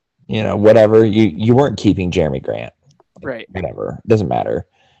 whatever, you weren't keeping Jeremy Grant. Right. Whatever. It doesn't matter.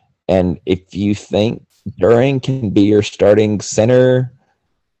 And if you think Duren can be your starting center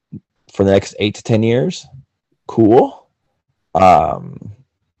for the next 8 to 10 years, cool. Jalen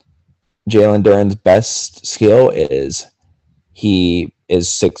Duren's best skill is he is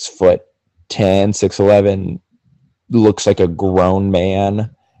 6'10", 6'11", looks like a grown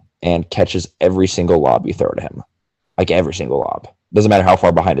man, and catches every single lob you throw to him. Like every single lob. Doesn't matter how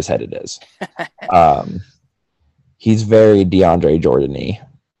far behind his head it is. He's very DeAndre Jordan-y.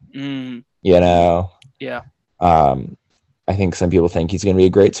 Yeah. I think some people think he's going to be a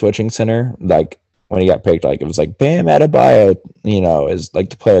great switching center. Like when he got picked, like it was like Bam Adebayo, is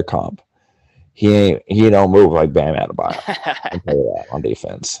like the player comp. He don't move like Bam Adebayo. I tell you that on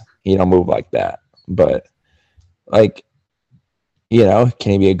defense. He don't move like that. But like, can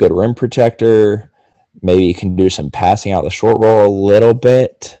he be a good rim protector? Maybe he can do some passing out the short roll a little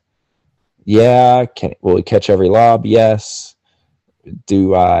bit. Yeah. Will he catch every lob? Yes.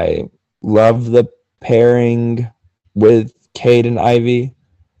 Do I love the pairing with Cade and Ivy?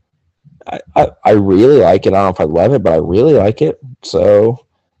 I really like it. I don't know if I love it, but I really like it. So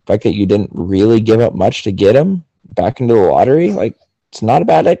the fact that you didn't really give up much to get him back into the lottery, like it's not a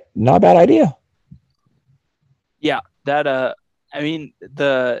bad idea. Yeah, that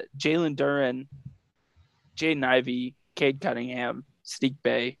the Jalen Duren, Jaden Ivey, Cade Cunningham, Sadiq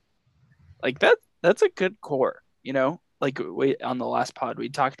Bey, like that's a good core. Like on the last pod we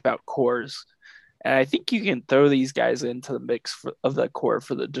talked about cores, and I think you can throw these guys into the mix of the core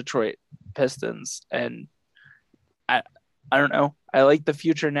for the Detroit Pistons. And I don't know. I like the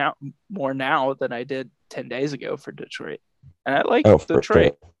future now more now than I did 10 days ago for Detroit, and I like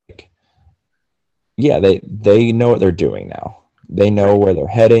Detroit. Sure. Yeah, they know what they're doing now. They know where they're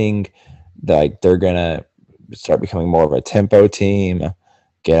heading. Like they're gonna start becoming more of a tempo team.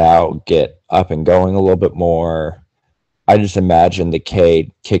 Get up and going a little bit more. I just imagine the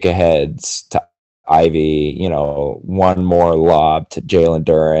Cade kick aheads to Ivy, one more lob to Jalen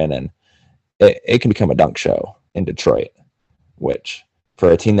Duren, and it can become a dunk show in Detroit, which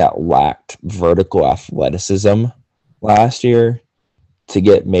for a team that lacked vertical athleticism last year, to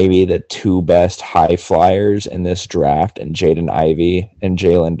get maybe the 2 best high flyers in this draft and Jaden Ivey and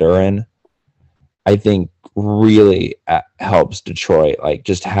Jalen Duren, I think really helps Detroit like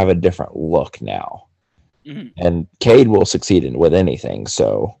just have a different look now. Mm-hmm. And Cade will succeed with anything,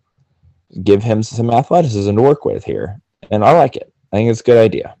 so give him some athleticism to work with here, and I like it. I think it's a good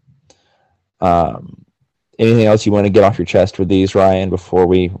idea. Anything else you want to get off your chest with these, Ryan, before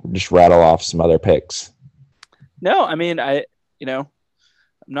we just rattle off some other picks? No, I mean, I'm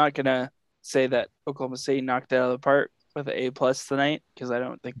not gonna say that Oklahoma City knocked it out of the park with an A+ tonight because I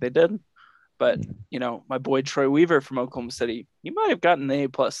don't think they did. But my boy Troy Weaver from Oklahoma City, he might have gotten an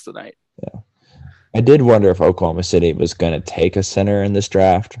A+ tonight. Yeah. I did wonder if Oklahoma City was going to take a center in this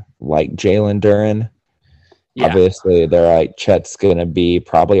draft, like Jalen Duren. Yeah. Obviously, they're like, Chet's going to be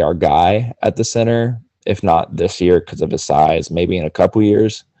probably our guy at the center, if not this year because of his size, maybe in a couple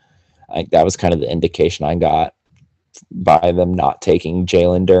years. I think that was kind of the indication I got by them not taking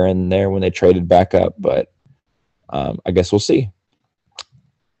Jalen Duren there when they traded back up. But I guess we'll see.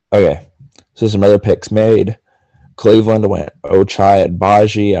 Okay, so some other picks made. Cleveland went Ochai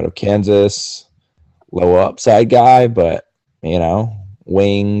Agbaji out of Kansas. Low upside guy, but,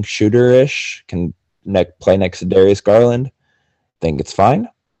 wing shooter-ish. Can play next to Darius Garland. Think it's fine.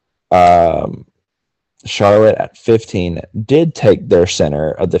 Charlotte at 15 did take their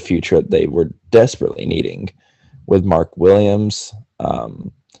center of the future that they were desperately needing with Mark Williams.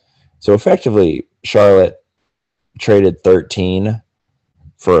 So effectively, Charlotte traded 13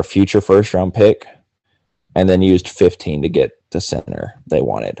 for a future first-round pick and then used 15 to get the center they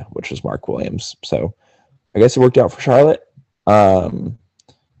wanted, which was Mark Williams. So I guess it worked out for Charlotte.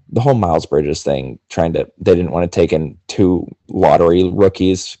 The whole Miles Bridges thing, they didn't want to take in 2 lottery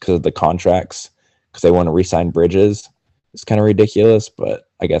rookies because of the contracts, because they want to re-sign Bridges. It's kind of ridiculous, but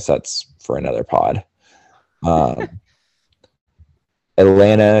I guess that's for another pod.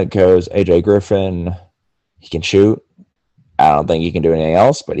 Atlanta goes AJ Griffin. He can shoot. I don't think he can do anything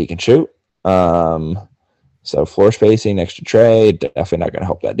else, but he can shoot. So floor spacing next to Trey, definitely not going to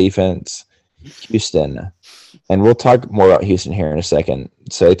help that defense. Houston, and we'll talk more about Houston here in a second.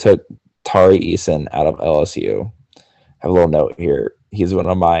 So they took Tari Eason out of LSU. I have a little note here. He's one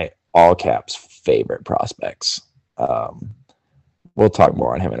of my all caps favorite prospects. We'll talk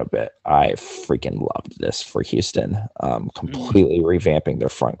more on him in a bit. I freaking loved this for Houston. Completely revamping their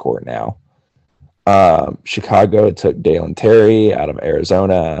front court now. Chicago took Dalen Terry out of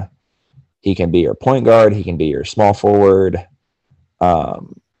Arizona. He can be your point guard. He can be your small forward.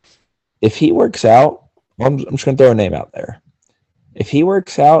 If he works out, I'm just going to throw a name out there. If he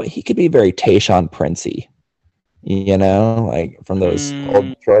works out, he could be very Tayshaun Prince-y, like from those old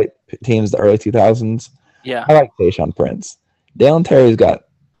Detroit teams, the early 2000s. Yeah. I like Tayshaun Prince. Dalen Terry's got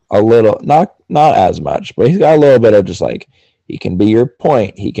a little, not as much, but he's got a little bit of just like, he can be your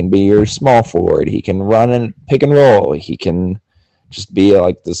point. He can be your small forward. He can run and pick and roll. He can just be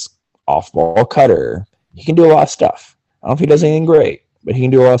like this off-ball cutter. He can do a lot of stuff. I don't know if he does anything great, but he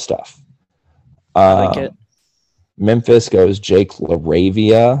can do a lot of stuff. I like it. Memphis goes Jake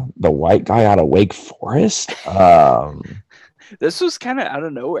LaRavia, the white guy out of Wake Forest. This was kind of out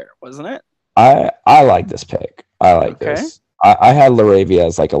of nowhere, wasn't it? I like this pick. I like this. I had LaRavia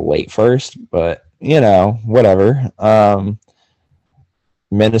as like a late first, but whatever.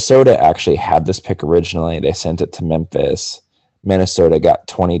 Minnesota actually had this pick originally. They sent it to Memphis. Minnesota got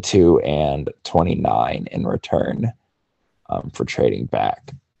 22 and 29 in return for trading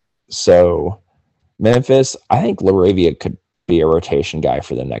back. So Memphis, I think LaRavia could be a rotation guy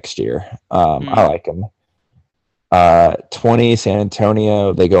for the next year. I like him. 20 San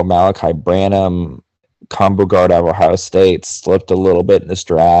Antonio, they go Malachi Branham, combo guard out of Ohio State, slipped a little bit in this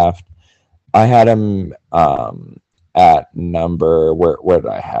draft. I had him at number, where did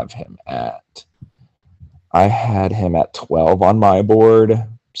I have him at? I had him at 12 on my board.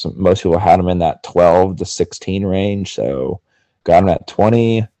 So most people had him in that 12 to 16 range, so got him at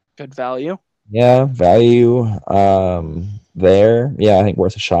 20. Good value. Yeah, value there. Yeah, I think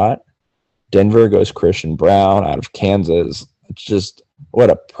worth a shot. Denver goes Christian Brown out of Kansas. It's just, what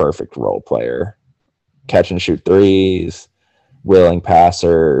a perfect role player. Catch and shoot threes, willing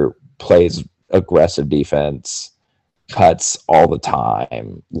passer, plays aggressive defense, cuts all the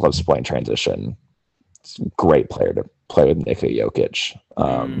time, loves playing transition. It's a great player to play with Nikola Jokic.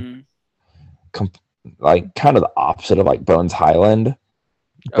 Like kind of the opposite of like Bones Highland,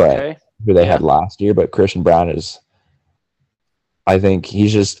 but who they had last year. But Christian Brown is, I think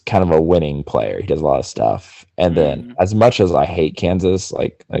he's just kind of a winning player. He does a lot of stuff. And then as much as I hate Kansas,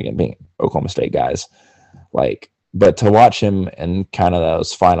 like again, being Oklahoma State guys, like, but to watch him in kind of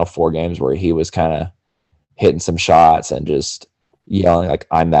those final 4 games where he was kind of hitting some shots and just yelling like,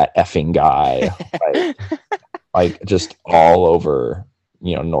 I'm that effing guy, like just all over,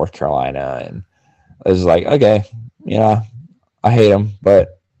 North Carolina. And it was like, okay, I hate him,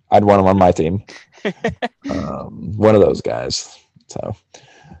 but I'd want him on my team. One of those guys. So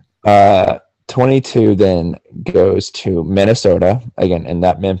 22 then goes to Minnesota, again, in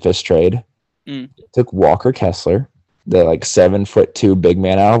that Memphis trade. Took Walker Kessler, the like 7'2" big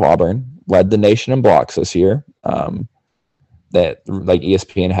man out of Auburn, led the nation in blocks this year. That like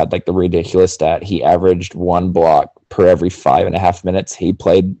ESPN had like the ridiculous stat. He averaged 1 block per every 5.5 minutes he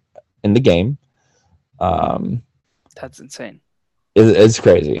played in the game. That's insane. It's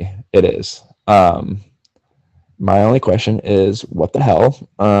crazy. It is. My only question is, what the hell?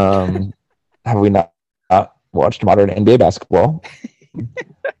 Have we not watched modern NBA basketball?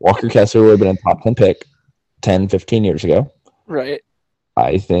 Walker Kessler would have been a top 10 pick 10, 15 years ago. Right.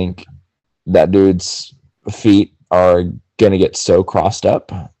 I think that dude's feet are going to get so crossed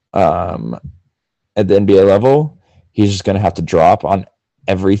up at the NBA level. He's just going to have to drop on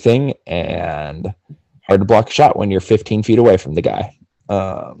everything. And hard to block a shot when you're 15 feet away from the guy.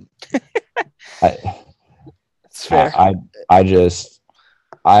 I, It's fair. I just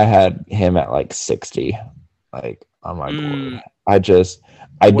I had him at like 60, like on my board. I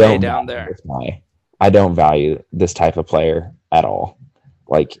Way don't down value there. this guy. I don't value this type of player at all.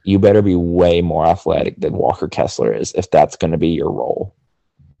 Like, you better be way more athletic than Walker Kessler is if that's going to be your role.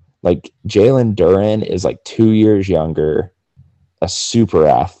 Like, Jalen Duren is like 2 years younger, a super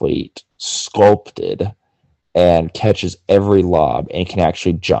athlete, sculpted, and catches every lob and can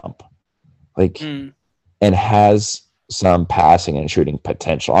actually jump. Like, and has some passing and shooting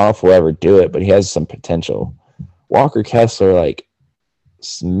potential. I don't know if we'll ever do it, but he has some potential. Walker Kessler, like,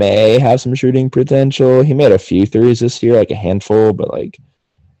 may have some shooting potential. He made a few threes this year, like a handful, but like,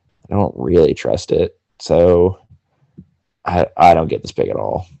 I don't really trust it. So I don't get this pick at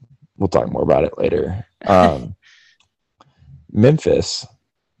all. We'll talk more about it later. Memphis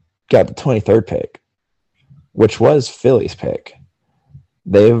got the 23rd pick, which was Philly's pick.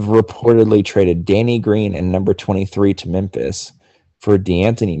 They've reportedly traded Danny Green and number 23 to Memphis for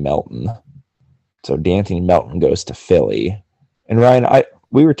DeAnthony Melton. So DeAnthony Melton goes to Philly. And Ryan,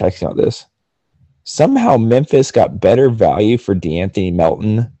 we were texting about this. Somehow Memphis got better value for DeAnthony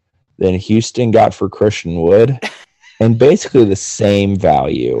Melton than Houston got for Christian Wood, and basically the same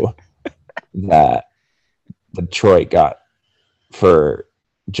value that Detroit got for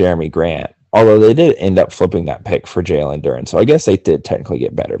Jeremy Grant. Although they did end up flipping that pick for Jalen Duren, so I guess they did technically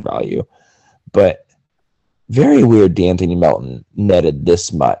get better value. But very weird DeAnthony Melton netted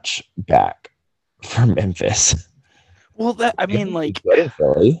this much back for Memphis. Well, yeah, I mean,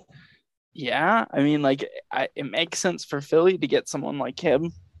 like, it makes sense for Philly to get someone like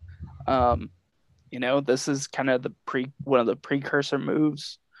him. This is kind of one of the precursor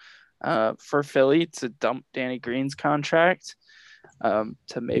moves for Philly to dump Danny Green's contract, to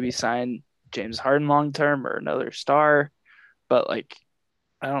maybe sign James Harden long term or another star. But like,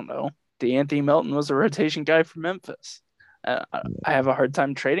 I don't know. DeAnthony Melton was a rotation guy for Memphis. I have a hard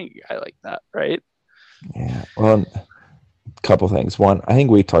time trading a guy like that, right? Yeah. Well, a couple things. One, I think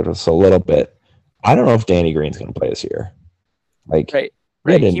we talked about this a little bit. I don't know if Danny Green's going to play this year. Like, right.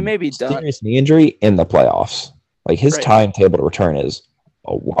 He may be done. Serious knee injury in the playoffs. Like, his timetable to return is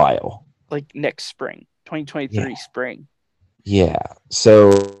a while. Like next spring, 2023 spring. Yeah.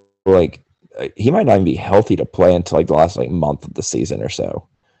 So, like, he might not even be healthy to play until like the last like month of the season or so.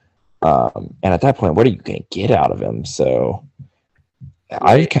 And at that point, what are you going to get out of him? So,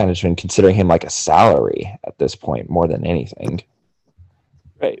 I've kind of been considering him like a salary at this point more than anything.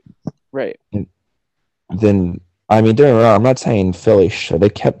 Right. And then, I mean, I'm not saying Philly should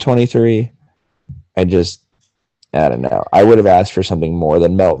have kept 23. I don't know. I would have asked for something more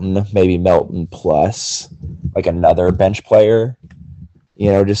than Melton, maybe Melton plus like another bench player,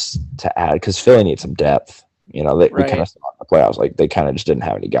 just to add, because Philly needs some depth. We kind of saw in the playoffs, like they kind of just didn't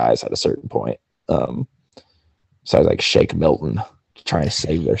have any guys at a certain point. So I was like Shake Milton trying to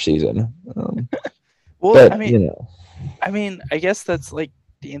save their season. Well, but, I guess that's like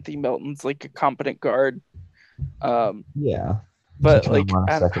DeAnthony Melton's like a competent guard. Yeah. But like,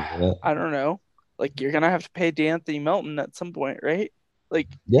 I don't know. Like, you're gonna have to pay DeAnthony Melton at some point, right? Like,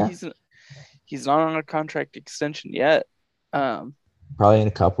 he's not on a contract extension yet. Probably in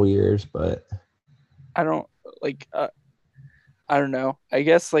a couple years, but I don't know. I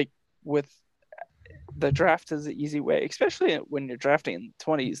guess like with the draft is an easy way, especially when you're drafting in the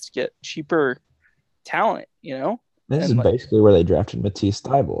 20s, to get cheaper talent. This is basically where they drafted Matisse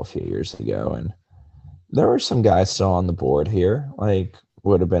Thybulle a few years ago, and there were some guys still on the board here, like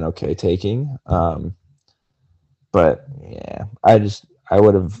would have been okay taking. But yeah, I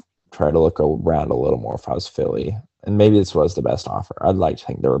would have tried to look around a little more if I was Philly, and maybe this was the best offer. I'd like to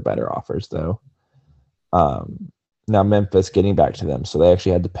think there were better offers though. Now Memphis, getting back to them, so they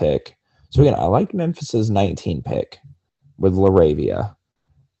actually had to pick. So again, I like Memphis's 19 pick with LaRavia.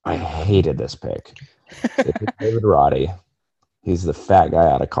 I hated this pick. David Roddy. He's the fat guy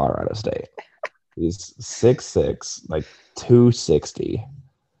out of Colorado State. He's 6'6", like 260,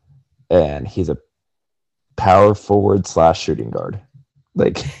 and he's a power forward / shooting guard.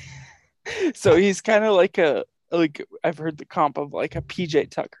 Like, so he's kind of like I've heard the comp of like a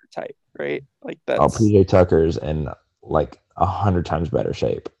PJ Tucker type, right? Like that's PJ Tucker's in like 100 times better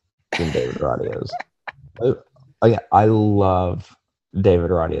shape than David Roddy is. I love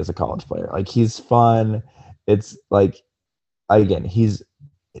David Roddy as a college player. Like, he's fun. It's like, again, he's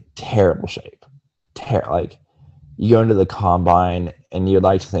in terrible shape. Like, you go into the combine and you'd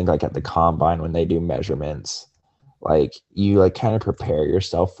like to think like at the combine when they do measurements, like you like kind of prepare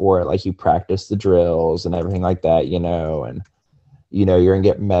yourself for it. Like, you practice the drills and everything like that, and you're gonna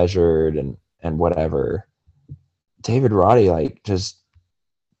get measured, and and whatever. David Roddy, like, just,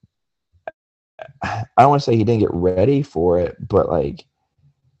 I don't want to say he didn't get ready for it, but like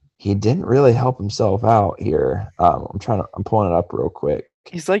he didn't really help himself out here. I'm pulling it up real quick.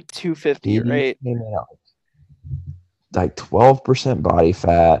 He's like 250, He right? came in at like 12% body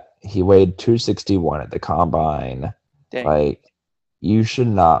fat. He weighed 261 at the combine. Dang. Like, you should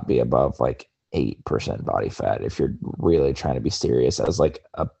not be above like 8% body fat if you're really trying to be serious as like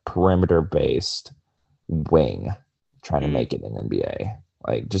a perimeter based wing trying to make it in NBA.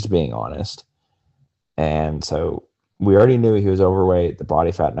 Like, just being honest. And so we already knew he was overweight. The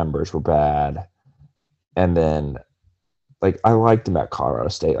body fat numbers were bad. And then, like, I liked him at Colorado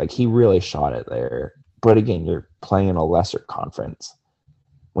State. Like, he really shot it there. But again, you're playing in a lesser conference.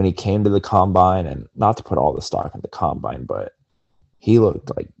 When he came to the combine, and not to put all the stock in the combine, but he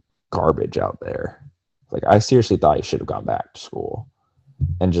looked like garbage out there. Like, I seriously thought he should have gone back to school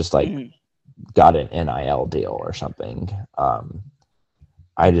and just like got an NIL deal or something.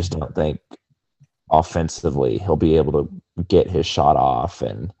 I just don't think offensively he'll be able to get his shot off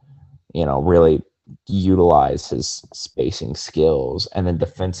and, you know, really utilize his spacing skills. And then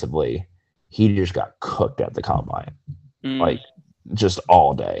defensively, he just got cooked at the combine. Like, just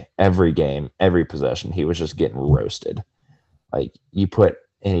all day, every game, every possession, he was just getting roasted. Like, you put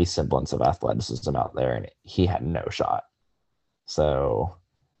any semblance of athleticism out there and he had no shot. So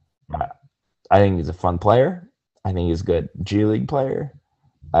I think he's a fun player. I think he's a good G League player.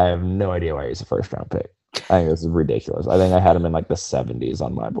 I have no idea why he's a first round pick. I think this is ridiculous. I think I had him in like the 70s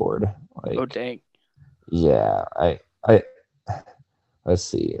on my board. Like, oh dang. Yeah, I let's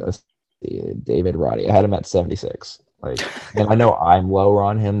see. David Roddy. I had him at 76. Like, and I know I'm lower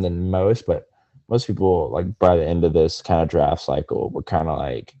on him than most, but most people, like, by the end of this kind of draft cycle, were kind of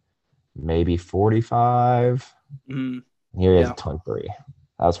like maybe 45. Here he is 23.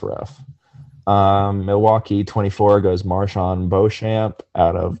 That's rough. Milwaukee 24 goes Marshawn Beauchamp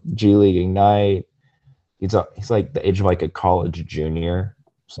out of G League Ignite. He's like the age of like a college junior,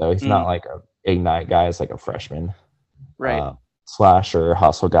 so he's not like a Ignite guy. He's like a freshman, right? Slasher,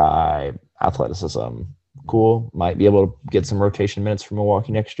 hustle guy, athleticism, cool. Might be able to get some rotation minutes from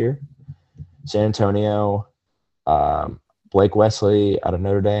Milwaukee next year. San Antonio, Blake Wesley out of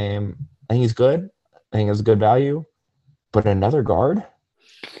Notre Dame. I think he's good. I think it's a good value, but another guard.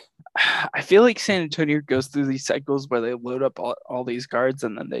 I feel like San Antonio goes through these cycles where they load up all these guards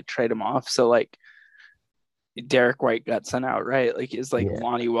and then they trade them off. So like Derek White got sent out, right? Like, is like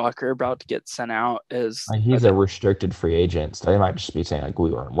Lonnie Walker about to get sent out? He's a restricted free agent, so they might just be saying like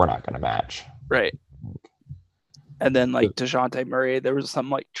we're not going to match, right? And then like DeJounte Murray, there was some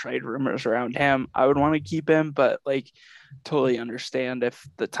like trade rumors around him. I would want to keep him, but like totally understand if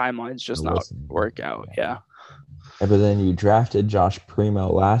the timeline's just not work out. Yeah. But then you drafted Josh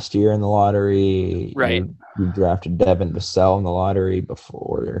Primo last year in the lottery. Right. You drafted Devin Vassell in the lottery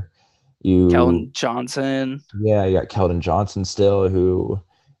before. Keldon Johnson. Yeah, you got Keldon Johnson still, who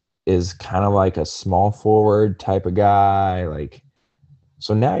is kind of like a small forward type of guy. Like,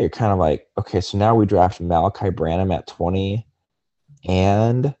 so now you're kind of like, okay, so now we draft Malachi Branham at 20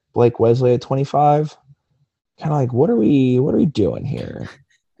 and Blake Wesley at 25. Kind of like, what are we doing here?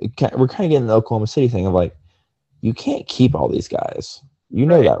 We're kind of getting the Oklahoma City thing of like, you can't keep all these guys. You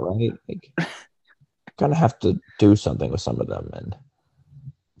know that, right? Like, kind of have to do something with some of them. And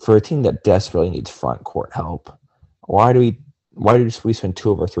for a team that desperately needs front court help, why do we spend 2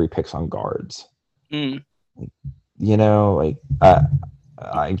 of our 3 picks on guards? You know, like,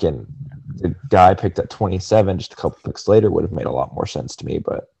 again, the guy picked at 27 just a couple picks later would have made a lot more sense to me.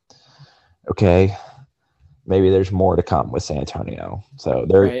 But okay, maybe there's more to come with San Antonio. So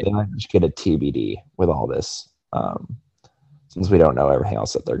they might just get a TBD with all this. Since we don't know everything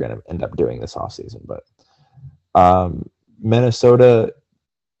else that they're going to end up doing this offseason. But Minnesota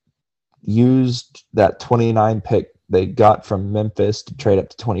used that 29 pick they got from Memphis to trade up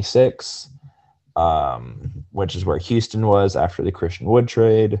to 26, which is where Houston was after the Christian Wood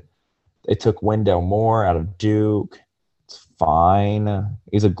trade. They took Wendell Moore out of Duke. It's fine.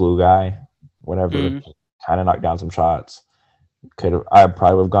 He's a glue guy. Whatever. Kind of knocked down some shots. I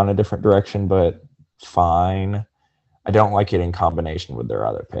probably would have gone a different direction, but fine. I don't like it in combination with their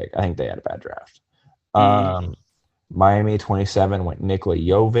other pick. I think they had a bad draft. Miami 27 went Nikola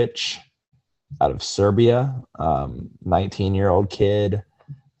Jovic out of Serbia. 19-year-old kid.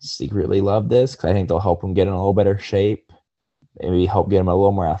 Secretly love this because I think they'll help him get in a little better shape. Maybe help get him a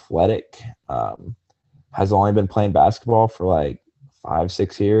little more athletic. Has only been playing basketball for like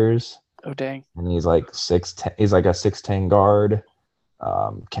 5-6 years. Oh dang! And he's like 6'10". He's like a 6'10" guard.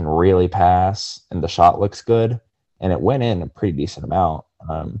 Can really pass, and the shot looks good, and it went in a pretty decent amount.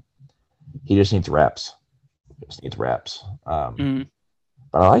 He just needs reps. But Mm.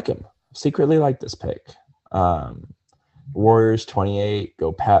 I like him. Secretly like this pick. Warriors 28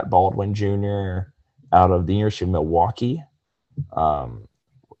 go Pat Baldwin Jr. out of the University of Milwaukee.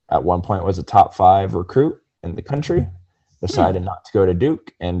 At one point was a top 5 recruit in the country. Decided not to go to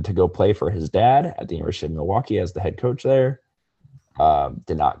Duke and to go play for his dad at the University of Milwaukee as the head coach there.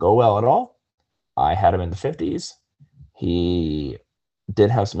 Did not go well at all. I had him in the 50s. He did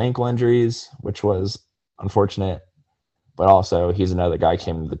have some ankle injuries, which was unfortunate. But also, he's another guy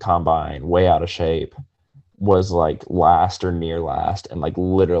came to the combine way out of shape, was like last or near last, and like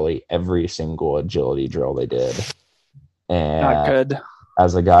literally every single agility drill they did. And Not good.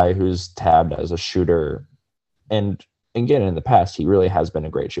 as a guy who's tabbed as a shooter, and again, in the past, he really has been a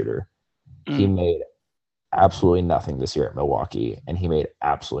great shooter. He made absolutely nothing this year at Milwaukee, and he made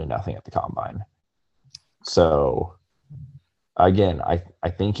absolutely nothing at the combine. So, again, I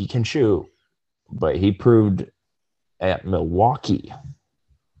think he can shoot, but he proved at Milwaukee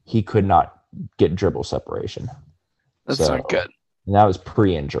he could not get dribble separation. That's not good. And that was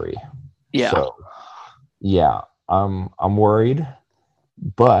pre-injury. Yeah. So, yeah, I'm worried,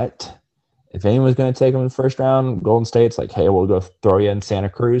 but if anyone's going to take him in the first round, Golden State's like, hey, we'll go throw you in Santa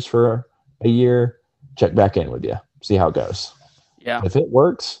Cruz for a year, check back in with you, see how it goes. Yeah. If it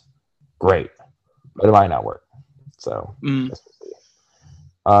works, great, but it might not work. So,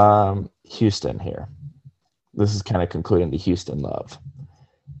 Houston here. This is kind of concluding the Houston love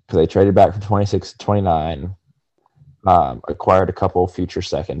because they traded back from 26 to 29, acquired a couple future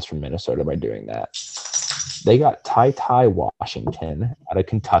seconds from Minnesota by doing that. They got Ty Washington out of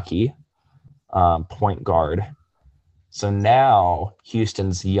Kentucky, point guard. So now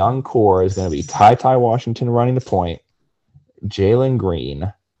Houston's young core is going to be Ty Washington running the point, Jalen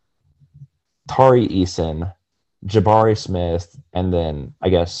Green, Tari Eason, Jabari Smith, and then I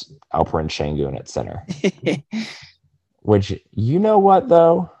guess Alperen Şengün at center. Which, you know what,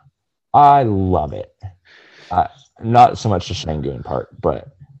 though? I love it. Not so much the Şengün part, but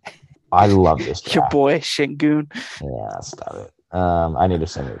I love this draft. Your boy, Şengün. Yeah, stop it. I need to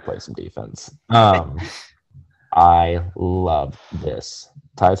send him to play some defense. I love this.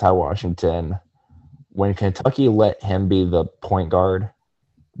 Ty Washington. When Kentucky let him be the point guard,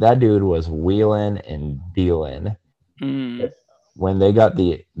 that dude was wheeling and dealing. When they got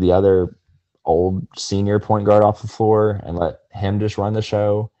the other old senior point guard off the floor and let him just run the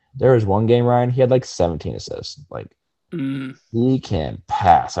show, there was one game, Ryan, he had like 17 assists. Like, he can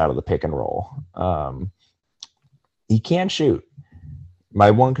pass out of the pick and roll. He can shoot.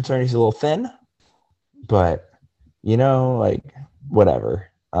 My one concern is he's a little thin, but, you know, like,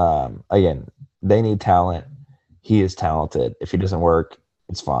 whatever. Again, they need talent. He is talented. If he doesn't work,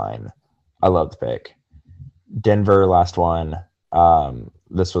 it's fine. I love the pick. Denver, last one.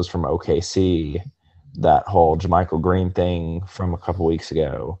 This was from OKC, that whole JaMychal Green thing from a couple weeks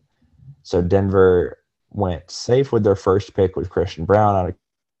ago. So Denver went safe with their first pick with Christian Braun out of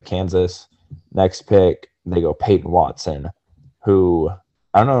Kansas. Next pick, they go Peyton Watson, who,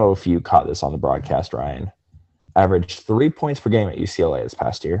 I don't know if you caught this on the broadcast, Ryan, averaged 3 points per game at UCLA this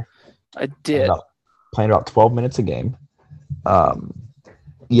past year. I did. Playing about 12 minutes a game.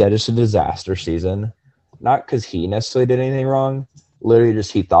 Yeah, just a disaster season. Not because he necessarily did anything wrong. Literally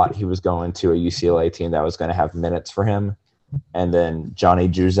just he thought he was going to a UCLA team that was going to have minutes for him. And then Johnny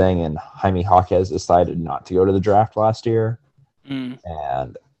Juzang and Jaime Jaquez decided not to go to the draft last year.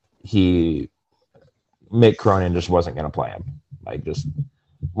 And Mick Cronin just wasn't going to play him. Like, just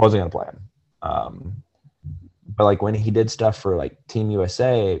wasn't going to play him. But, like, when he did stuff for, like, Team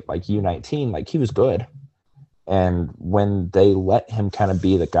USA, like U19, like, he was good. And when they let him kind of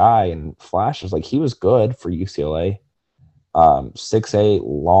be the guy and flashes, like, he was good for UCLA. 6'8",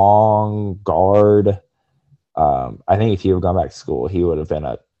 long guard. I think if he had gone back to school, he would have been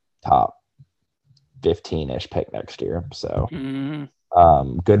a top 15-ish pick next year. So,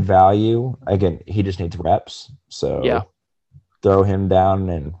 good value. Again, he just needs reps. So, throw him down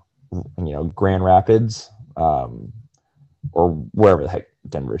in, Grand Rapids, or wherever the heck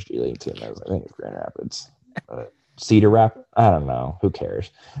Denver's G League team is. I think it's Grand Rapids. Cedar Rapids? I don't know. Who cares?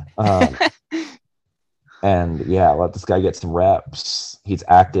 And yeah, let this guy get some reps. He's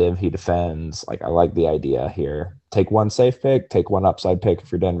active. He defends. Like, I like the idea here. Take one safe pick. Take one upside pick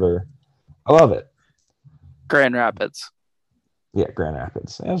for Denver. I love it. Grand Rapids. Yeah, Grand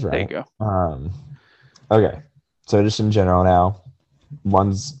Rapids. That was right. There you go. Okay. So just in general now,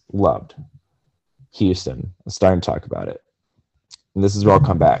 one's loved. Houston. I'm starting to talk about it. And this is where I'll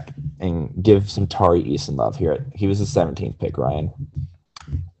come back and give some Tari Eason love here. He was the 17th pick, Ryan.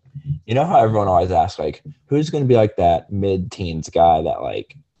 You know how everyone always asks, like, who's going to be like that mid-teens guy that,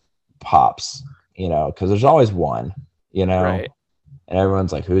 like, pops, because there's always one, Right. and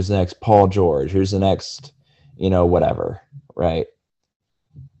everyone's like, who's the next Paul George? Who's the next, whatever, right?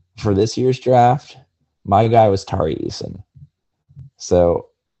 For this year's draft, my guy was Tari Eason. So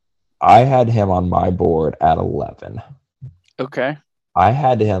I had him on my board at 11. Okay. I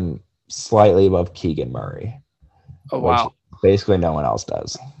had him slightly above Keegan Murray, Oh, which wow. basically no one else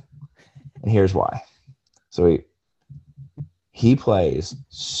does. And here's why. So he plays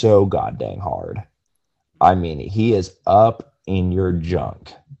so goddamn hard. I mean, he is up in your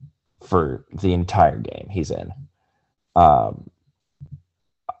junk for the entire game he's in.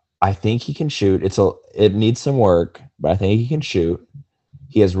 I think he can shoot. It needs some work, but I think he can shoot.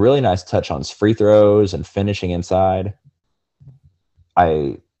 He has really nice touch on his free throws and finishing inside.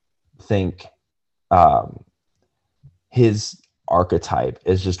 I think his archetype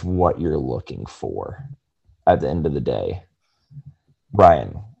is just what you're looking for at the end of the day.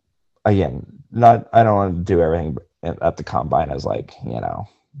 Ryan, again, I don't want to do everything at the combine as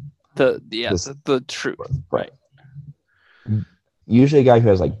the truth, right? Usually a guy who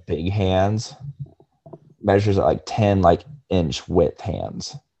has like big hands measures at like 10 inch width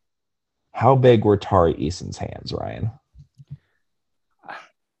hands. How big were Tari Eason's hands, Ryan?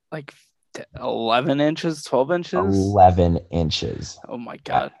 Like 11 inches, 12 inches? 11 inches. Oh my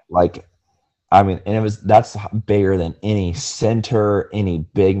God. And that's bigger than any center, any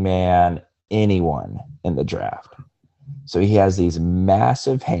big man, anyone in the draft. So he has these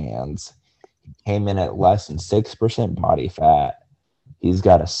massive hands. He came in at less than 6% body fat. He's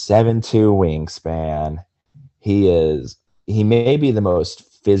got a 7'2" wingspan. He may be the most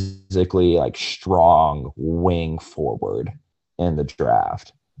physically strong wing forward in the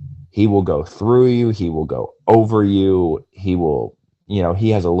draft. He will go through you. He will go over you. He will, he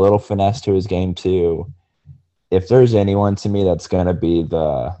has a little finesse to his game too. If there's anyone to me that's going to be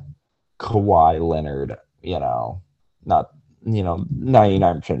the Kawhi Leonard, not,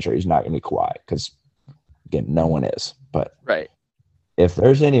 99% sure he's not going to be Kawhi because, again, no one is. But right. If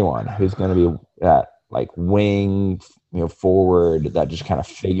there's anyone who's going to be that wing, forward that just kind of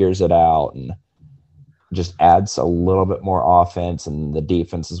figures it out and just adds a little bit more offense, and the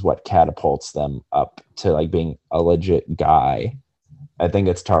defense is what catapults them up to being a legit guy, I think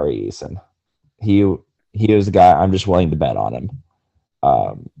it's Tari Eason. He is a guy I'm just willing to bet on him.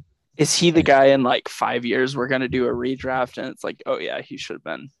 Is he the guy in 5 years we're going to do a redraft and it's oh yeah, he should have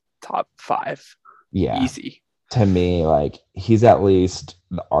been top 5? Yeah. Easy. To me, he's at least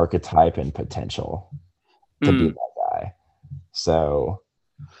the archetype and potential to be that guy. So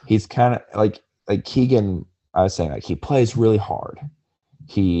he's kind of like Keegan. I was saying he plays really hard.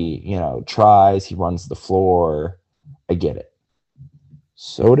 He tries. He runs the floor. I get it.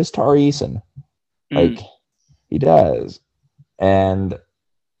 So does Tari Eason. He does, and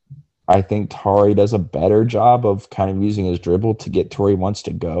I think Tari does a better job of kind of using his dribble to get to where he wants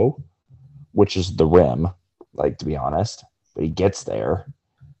to go, which is the rim. To be honest, but he gets there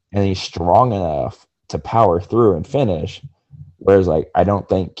and he's strong enough to power through and finish. Whereas I don't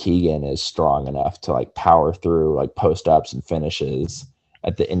think Keegan is strong enough to power through post ups and finishes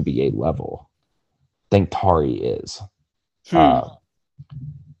at the NBA level. I think Tari is.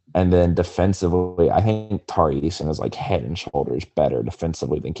 And then defensively, I think Tari Eason is head and shoulders better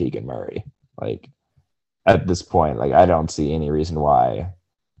defensively than Keegan Murray. At this point, I don't see any reason why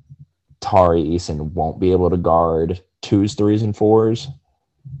Tari Eason won't be able to guard 2s, 3s, and 4s.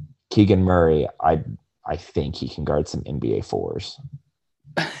 Keegan Murray, I think he can guard some NBA 4s.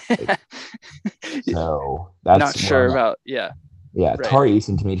 So that's not sure about. Yeah. Yeah, right. Tari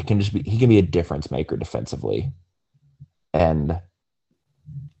Eason to me he can be a difference maker defensively, and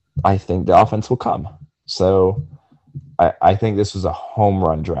I think the offense will come. So I think this was a home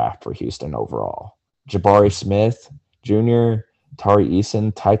run draft for Houston overall. Jabari Smith Jr., Tari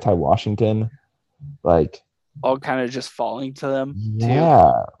Eason, Ty Washington, all kind of just falling to them. Yeah,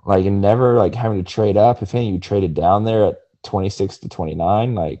 and never having to trade up. If any, you traded down there at 26 to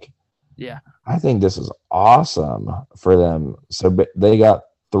 29. Yeah, I think this is awesome for them. So they got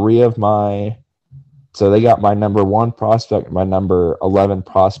 3 of my. So they got my number 1 prospect, my number 11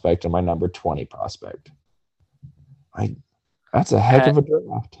 prospect, and my number 20 prospect. That's a heck of a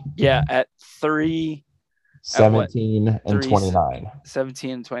draft. Yeah, at 3. 17 and 29. 17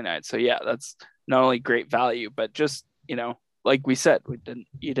 and 29. So yeah, that's not only great value, but just, like we said,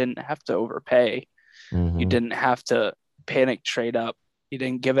 you didn't have to overpay. Mm-hmm. You didn't have to panic trade up. You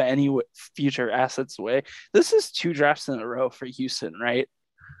didn't give any future assets away. This is 2 drafts in a row for Houston, right?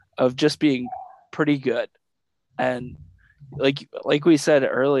 Of just being pretty good. And like we said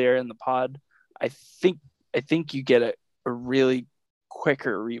earlier in the pod, I think you get a really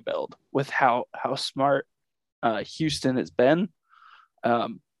quicker rebuild with how smart Houston has been.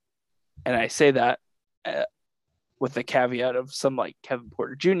 And I say that with the caveat of some like Kevin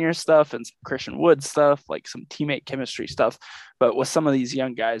Porter Jr. stuff and some Christian Wood stuff, like some teammate chemistry stuff. But with some of these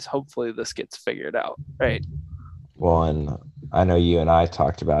young guys, hopefully this gets figured out, right? Well, and I know you and I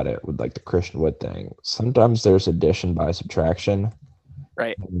talked about it with like the Christian Wood thing. Sometimes there's addition by subtraction.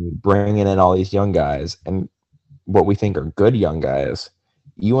 Right. Bringing in all these young guys and what we think are good young guys,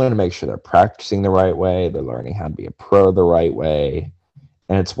 you want to make sure they're practicing the right way, they're learning how to be a pro the right way.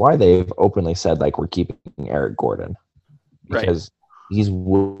 And it's why they've openly said, like, we're keeping Eric Gordon. Because he's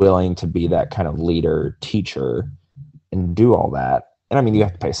willing to be that kind of leader, teacher, and do all that. And, I mean, you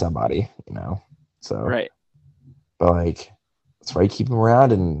have to pay somebody, you know. So, right. But, like, that's why you keep him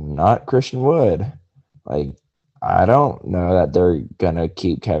around and not Christian Wood. Like, I don't know that they're going to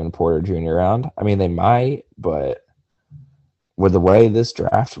keep Kevin Porter Jr. around. I mean, they might, but with the way this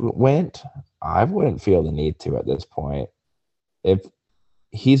draft went, I wouldn't feel the need to at this point. If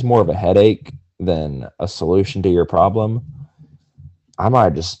he's more of a headache than a solution to your problem, I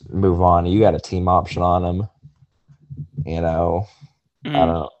might just move on. You got a team option on him. You know,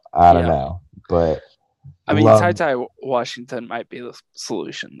 I don't know. But I mean, Ty Washington might be the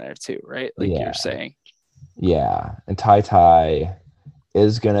solution there too, right? Like you're saying. Yeah, and Ty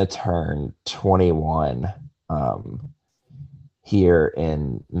is going to turn 21 here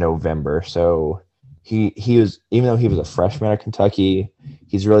in November. So he was, even though he was a freshman at Kentucky,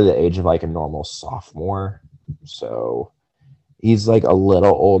 he's really the age of like a normal sophomore. So he's like a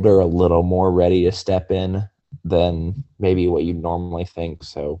little older, a little more ready to step in than maybe what you normally think.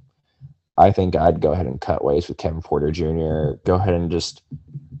 So I think I'd go ahead and cut ways with Kevin Porter Jr. Go ahead and just,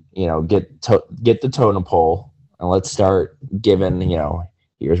 you know, get the totem pole and let's start giving, you know,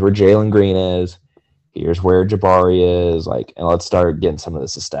 here's where Jalen Green is, here's where Jabari is, like, and let's start getting some of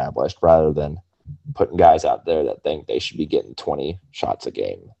this established rather than putting guys out there that think they should be getting 20 shots a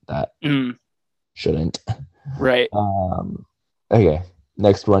game that shouldn't. Right. Okay.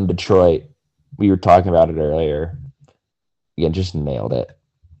 Next one, Detroit. We were talking about it earlier. Again, just nailed it.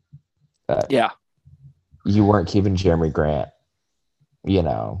 Yeah. You weren't keeping Jeremy Grant. You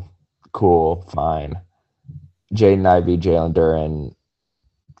know, cool, fine. Jaden Ivey, Jalen Duren,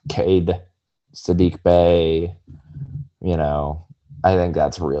 Cade, Sadiq Bey. You know, I think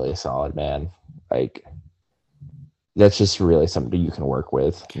that's really solid, man. Like, that's just really something you can work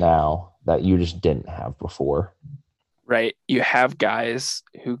with now that you just didn't have before. Right. You have guys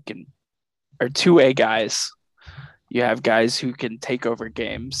who can, or 2A guys. You have guys who can take over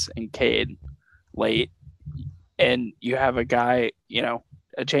games and Cade late. And you have a guy, you know,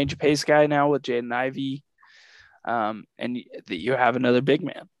 a change of pace guy now with Jaden Ivey. And you have another big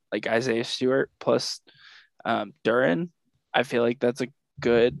man like Isaiah Stewart plus Duren. I feel like that's a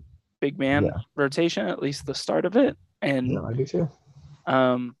good big man rotation, at least the start of it. And I do too.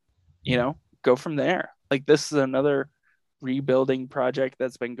 You know, go from there. Like, this is another rebuilding project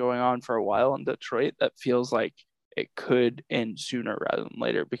that's been going on for a while in Detroit that feels like it could end sooner rather than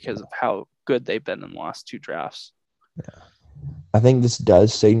later because of how good they've been in the last 2 drafts. Yeah. I think this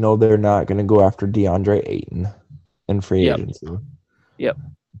does signal they're not going to go after DeAndre Ayton in free agency. Yep.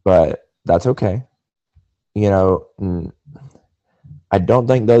 But that's okay. You know, I don't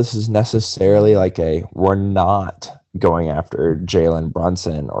think this is necessarily like we're not going after Jalen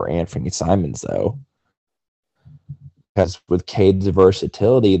Brunson or Anthony Simons, though. Because with Cade's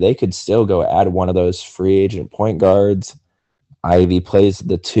versatility, they could still go add one of those free agent point guards. Ivy plays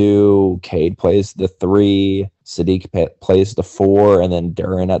the 2, Cade plays the 3, Sadiq plays the 4, and then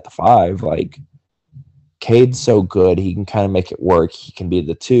Duren at the 5. Like, Cade's so good, he can kind of make it work. He can be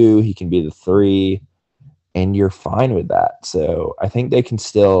the 2, he can be the 3, and you're fine with that. So I think they can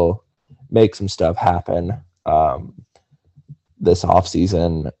still make some stuff happen this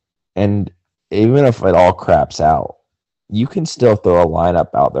offseason. And even if it all craps out, you can still throw a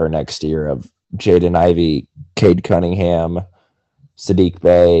lineup out there next year of Jaden Ivey, Cade Cunningham, Sadiq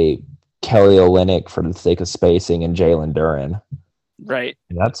Bey, Kelly Olynyk for the sake of spacing, and Jalen Duren. Right.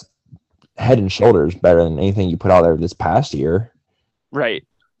 And that's head and shoulders better than anything you put out there this past year. Right.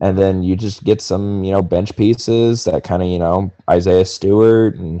 And then you just get some, you know, bench pieces that kind of, you know, Isaiah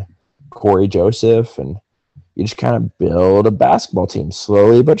Stewart and Corey Joseph, and you just kind of build a basketball team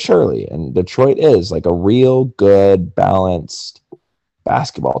slowly but surely. And Detroit is like a real good, balanced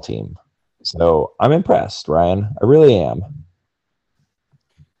basketball team. So I'm impressed, Ryan. I really am.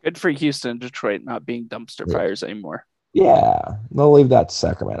 Good for Houston and Detroit not being dumpster fires anymore. Yeah, they'll leave that to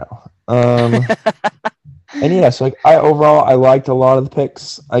Sacramento. And yes, like I liked a lot of the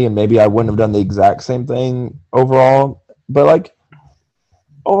picks. Again, maybe I wouldn't have done the exact same thing overall, but like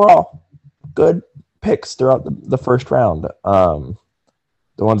overall, good picks throughout the first round. The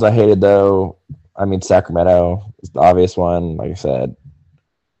ones I hated, though, I mean, Sacramento is the obvious one. Like I said,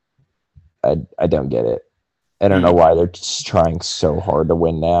 I don't get it. I don't know why they're just trying so hard to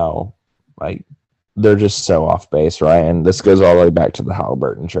win now. Like, they're just so off base, right? And this goes all the way back to the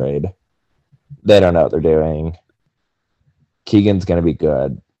Halliburton trade. They don't know what they're doing. Keegan's going to be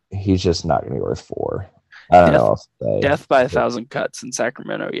good. He's just not going to be worth 4. I don't know what else to say. Death by 1,000 cuts in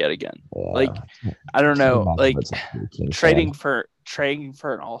Sacramento yet again. Yeah. Like, I don't know. Like, trading fan.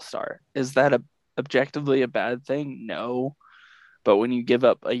 for an all-star, is that objectively a bad thing? No. But when you give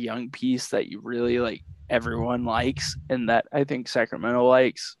up a young piece that you really like, everyone likes, and that I think Sacramento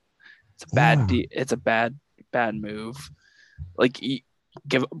likes, it's a bad move. Like, you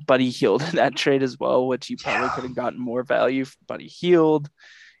give Buddy Hield in that trade as well, which you probably could have gotten more value for Buddy Hield.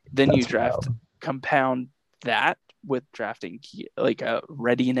 Then that's you compound that with drafting like a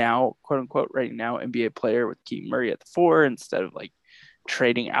ready now, quote unquote, ready now NBA player with Keegan Murray at the 4 instead of like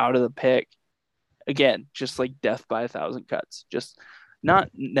trading out of the pick. Again, just like death by 1,000 cuts. Just not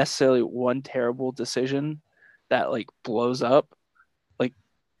necessarily one terrible decision that like blows up, like,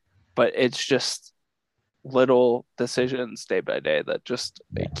 but it's just little decisions day by day that just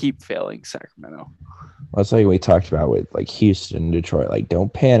keep failing Sacramento. That's like we talked about with like Houston, Detroit. Like,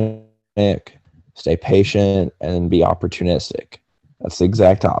 don't panic, stay patient, and be opportunistic. That's the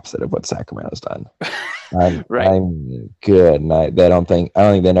exact opposite of what Sacramento's done. I'm good, and I don't think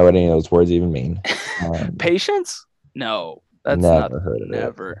they know what any of those words even mean. Patience? No, that's never heard of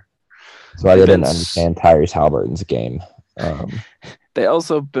never. It. So I didn't understand Tyrese Halliburton's game. They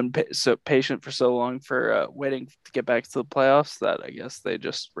also been so patient for so long for waiting to get back to the playoffs that I guess they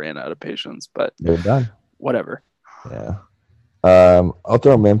just ran out of patience. But they're done. Whatever. Yeah. I'll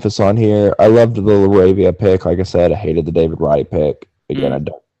throw Memphis on here. I loved the LaRavia pick. Like I said, I hated the David Roddy pick. Again,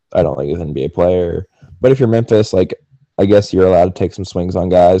 I don't think he's an NBA player. But if you're Memphis, like, I guess you're allowed to take some swings on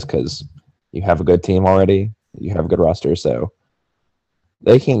guys because you have a good team already. You have a good roster, so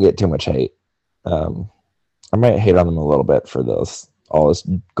they can't get too much hate. I might hate on them a little bit for all this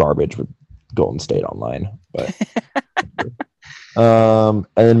garbage with Golden State online, but and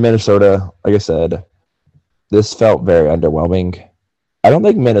then Minnesota, like I said, this felt very underwhelming. I don't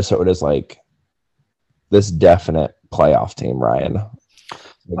think Minnesota is like this definite playoff team, Ryan.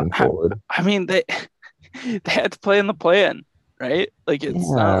 Moving forward, I mean they had to play in the play-in, right? Like it's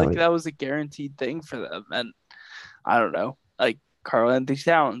not like that was a guaranteed thing for them. And I don't know, like Karl-Anthony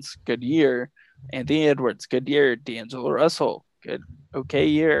Towns, good year. Anthony Edwards, good year. D'Angelo Russell, okay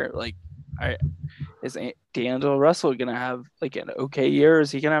year. Like, is D'Angelo Russell gonna have like an okay year, or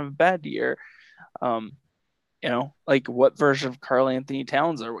is he gonna have a bad year? Like what version of Karl-Anthony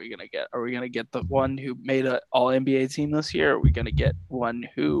Towns are we gonna get? Are we gonna get the one who made an All NBA team this year? Or are we gonna get one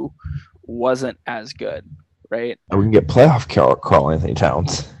who wasn't as good? Right? Or we can get playoff Karl-Anthony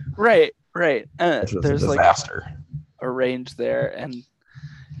Towns. Right. There's a disaster. Like a range there, and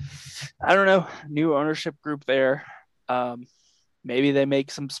I don't know. New ownership group there. Maybe they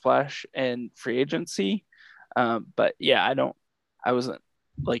make some splash in free agency. But yeah, I wasn't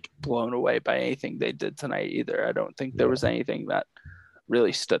like blown away by anything they did tonight either. I don't think there was anything that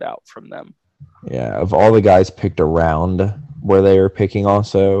really stood out from them. Yeah, of all the guys picked around where they were picking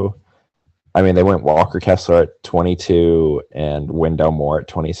also, I mean, they went Walker Kessler at 22 and Wendell Moore at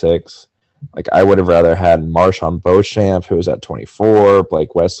 26. Like, I would have rather had Marshawn Beauchamp, who was at 24,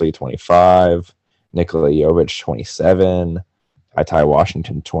 Blake Wesley, 25, Nikola Jovic, 27, Ty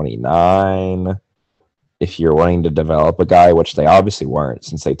Washington, 29. If you're wanting to develop a guy, which they obviously weren't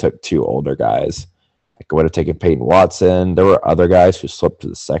since they took 2 older guys, I would have taken Peyton Watson. There were other guys who slipped to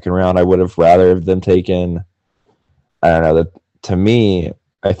the second round I would have rather have them taken. I don't know. To me,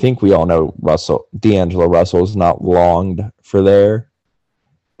 I think we all know D'Angelo Russell is not longed for there.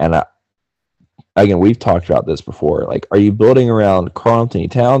 And again, we've talked about this before. Like, are you building around Karl-Anthony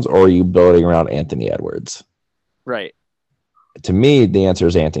Towns or are you building around Anthony Edwards? Right. To me, the answer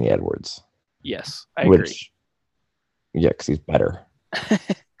is Anthony Edwards. Yes, I agree. Yeah, because he's better.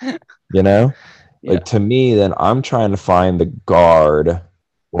 Like, to me, then I'm trying to find the guard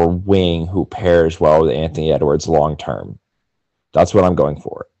or wing who pairs well with Anthony Edwards long term. That's what I'm going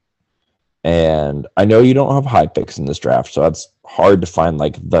for. And I know you don't have high picks in this draft, so it's hard to find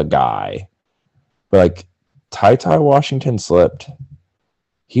like the guy. But like Ty Washington slipped.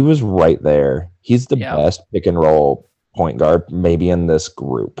 He was right there. He's the best pick and roll point guard maybe in this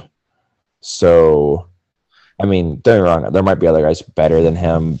group. So, I mean, don't get me wrong, there might be other guys better than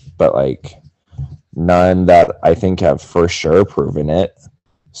him, but like none that I think have for sure proven it.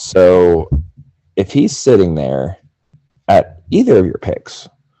 So if he's sitting there at either of your picks,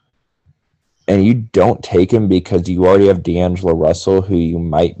 and you don't take him because you already have D'Angelo Russell, who you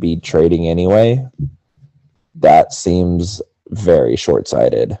might be trading anyway, that seems very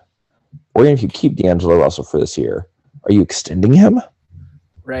short-sighted. Or even if you keep D'Angelo Russell for this year, are you extending him?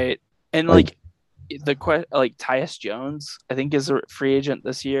 Right. And like Tyus Jones, I think is a free agent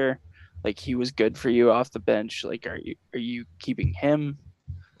this year. Like he was good for you off the bench. Like, are you keeping him?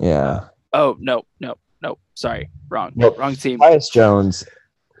 Yeah. No. Sorry, wrong team. Tyus Jones,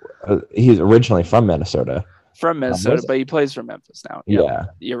 he's originally from Minnesota. From Minnesota, but he plays for Memphis now. Yep. Yeah,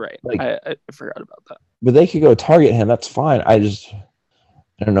 you're right. Like, I forgot about that. But they could go target him. That's fine. I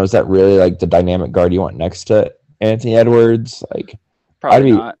don't know. Is that really like the dynamic guard you want next to Anthony Edwards? Like,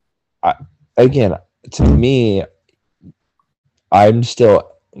 probably not. Again, to me, I'm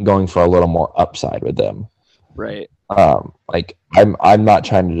still going for a little more upside with them. Right. Like I'm not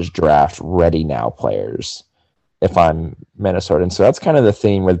trying to just draft ready now players if I'm Minnesota. And so that's kind of the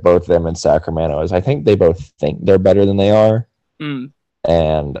theme with both them and Sacramento is I think they both think they're better than they are.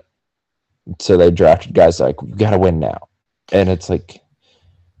 And so they drafted guys like, we got to win now. And it's like,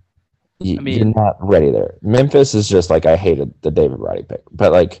 you're not ready there. Memphis is just like, I hated the David Roddy pick.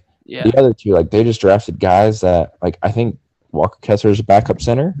 But like the other two, like they just drafted guys that like, I think Walker Kessler is a backup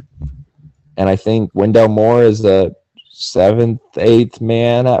center. And I think Wendell Moore is the 7th, 8th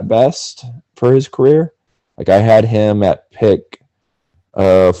man at best for his career. Like I had him at pick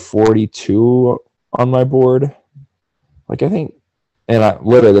 42 on my board. Like I think, and I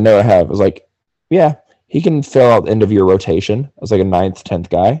literally the note I have was like, yeah, he can fill out the end of your rotation as like a 9th, 10th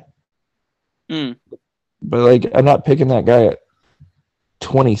guy. But like I'm not picking that guy at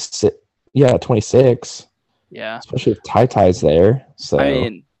 26. Yeah, 26. Yeah, especially if Ty's there. So I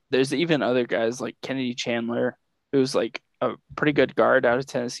mean, there's even other guys like Kennedy Chandler, who's like a pretty good guard out of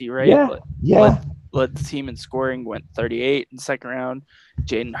Tennessee, right? Yeah. Led the team in scoring, went 38 in the second round.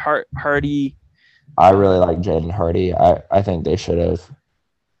 Jaden Hardy. I really like Jaden Hardy. I think they should have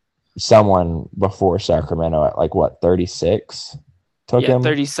someone before Sacramento at like what 36 took him.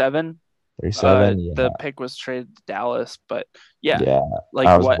 37. 37. The pick was traded to Dallas, but like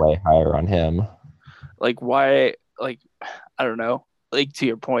I was way higher on him. Like why? Like I don't know. Like to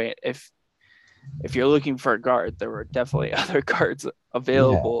your point, if you're looking for a guard, there were definitely other guards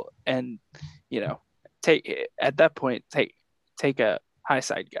available, and take a high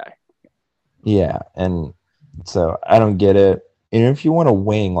side guy. Yeah, and so I don't get it. And if you want a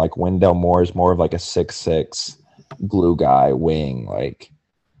wing, like Wendell Moore is more of like a 6'6" glue guy wing. Like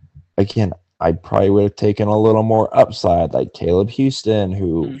again, I probably would have taken a little more upside, like Caleb Houston,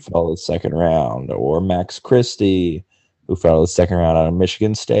 who fell the second round, or Max Christie, who fell the second round out of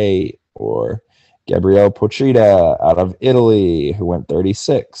Michigan State, or Gabriele Potrita out of Italy, who went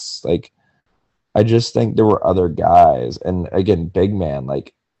 36. Like, I just think there were other guys. And again, big man,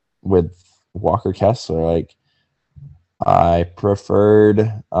 like with Walker Kessler, like I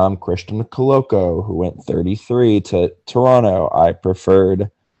preferred Christian Koloko, who went 33 to Toronto. I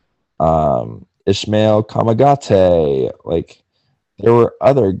preferred Ishmael Kamagate. Like, there were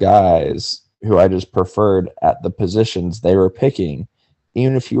other guys who I just preferred at the positions they were picking,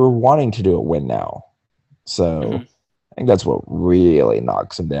 even if you were wanting to do a win now. So I think that's what really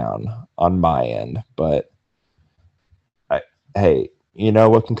knocks him down on my end. But hey, you know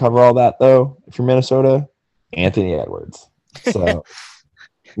what can cover all that though? If you're Minnesota, Anthony Edwards. So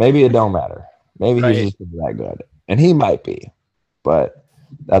maybe it don't matter. Maybe he's just that good, and he might be, but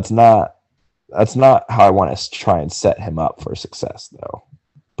that's not how I want to try and set him up for success, though.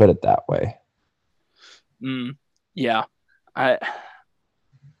 Put it that way. Yeah,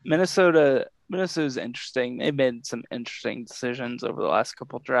 Minnesota's interesting. They've made some interesting decisions over the last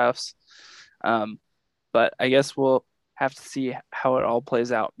couple drafts, but I guess we'll have to see how it all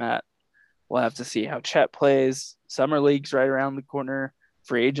plays out, Matt. We'll have to see how Chet plays. Summer League's right around the corner.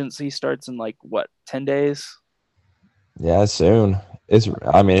 Free agency starts in 10 days? Yeah, soon. It's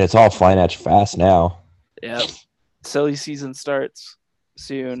all flying at you fast now. Yeah. Silly season starts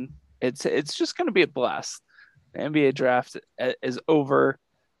soon. It's just going to be a blast. The NBA draft is over.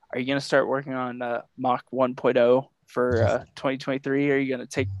 Are you going to start working on mock 1.0 for 2023? Or are you going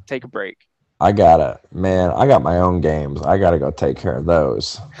to take a break? I got my own games. I gotta go take care of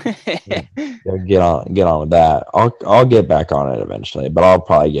those. Get on with that. I'll get back on it eventually, but I'll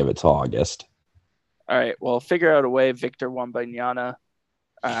probably give it till August. All right. Well, figure out a way. Victor Wembanyama,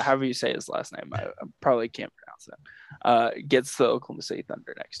 however you say his last name, I probably can't pronounce it. Gets the Oklahoma City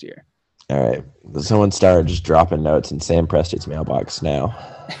Thunder next year. All right. Someone started just dropping notes in Sam Presti's mailbox now.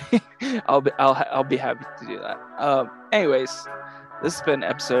 I'll be happy to do that. Anyways. This has been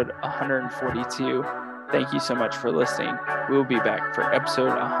episode 142. Thank you so much for listening. We will be back for episode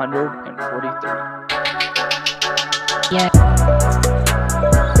 143. Yeah.